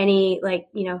big for any,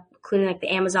 including like the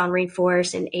Amazon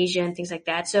rainforest and Asia and things like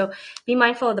that. So be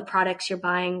mindful of the products you're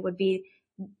buying would be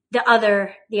the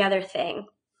other thing.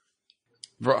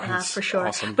 For sure.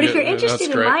 Awesome. But if you're interested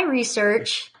in my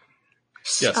research,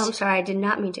 yes. I'm sorry, I did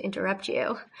not mean to interrupt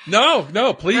you.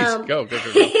 No, please go.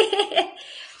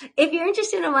 If you're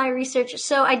interested in my research,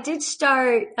 so I did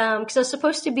start, cause I was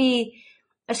supposed to be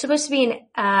in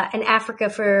Africa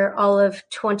for all of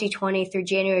 2020 through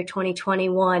January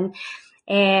 2021.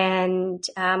 And,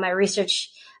 my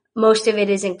research, most of it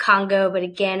is in Congo, but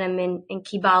again, I'm in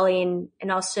Kibali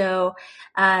and also,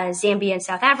 Zambia and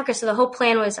South Africa. So the whole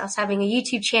plan was I was having a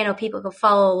YouTube channel people could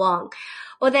follow along.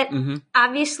 Well, that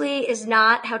obviously is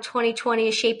not how 2020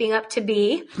 is shaping up to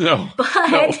be. No.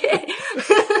 But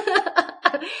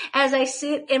as I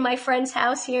sit in my friend's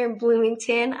house here in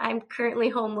Bloomington, I'm currently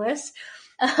homeless.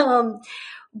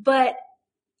 But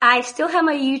I still have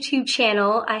my YouTube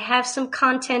channel. I have some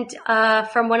content,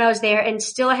 from when I was there, and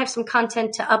still I have some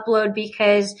content to upload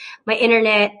because my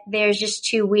internet there's just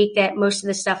too weak that most of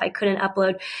the stuff I couldn't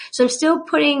upload. So I'm still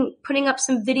putting up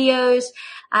some videos.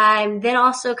 I'm then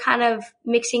also kind of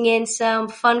mixing in some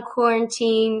fun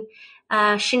quarantine,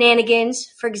 shenanigans.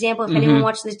 For example, if anyone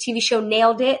watched the TV show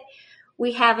Nailed It,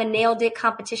 we have a Nailed It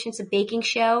competition. It's a baking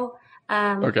show.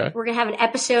 Okay. We're going to have an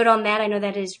episode on that. I know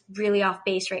that is really off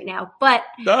base right now, but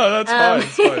no, that's fine.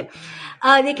 It's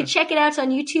fine. They can check it out. It's on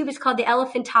YouTube. It's called The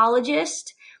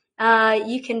Elephantologist.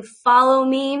 You can follow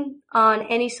me on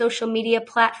any social media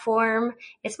platform.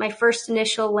 It's my first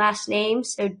initial last name.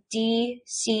 So DCHUSYD,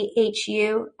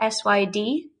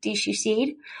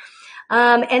 Chusyd.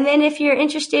 And then if you're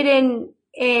interested in,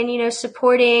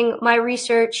 supporting my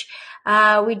research,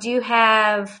 we do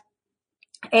have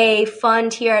a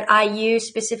fund here at IU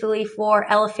specifically for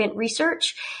elephant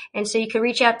research. And so you can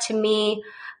reach out to me,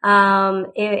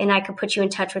 and I can put you in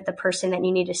touch with the person that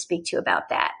you need to speak to about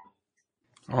that.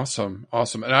 Awesome.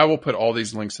 And I will put all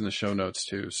these links in the show notes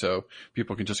too. So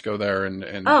people can just go there and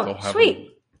they'll have sweet. them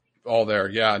all there.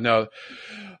 Yeah, no.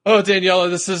 Oh, Daniella,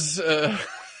 this is,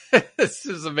 this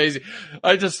is amazing.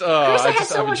 I had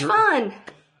so much fun.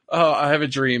 Oh, I have a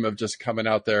dream of just coming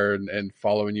out there and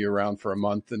following you around for a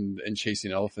month and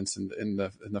chasing elephants in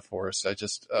the forest. I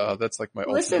just, that's like my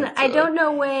ultimate, I don't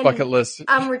know when bucket list.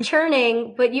 I'm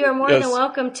returning, but you are more than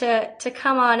welcome to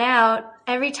come on out.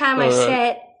 Every time I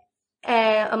set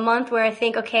a month where I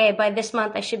think, okay, by this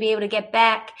month I should be able to get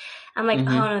back, I'm like, oh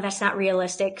no, that's not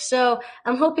realistic. So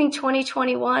I'm hoping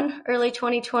 2021, early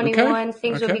 2021,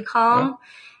 things will be calm.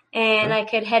 and I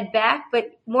could head back.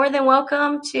 But more than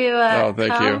welcome to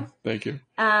Thank you. You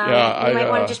might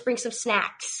want to just bring some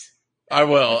snacks. I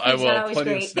will. Plenty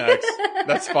great. of snacks.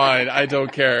 That's fine. I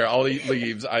don't care. I'll eat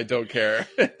leaves. I don't care.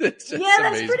 It's just that's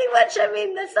amazing. pretty much. I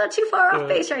mean, that's not too far off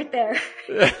base right there.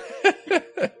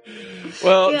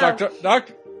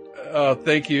 Well,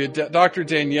 thank you, Dr.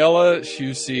 Daniella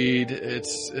Chusyd.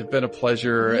 It's been a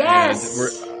pleasure. Yes.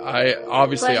 And I'm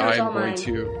going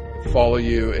to follow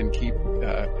you and keep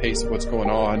pace of what's going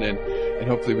on, and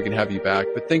hopefully we can have you back.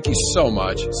 But thank you so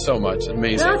much.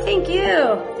 Amazing. No, thank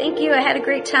you. I had a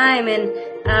great time, and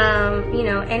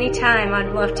anytime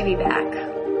I'd love to be back.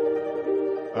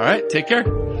 All right, take care.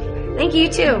 Thank you, you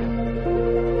too.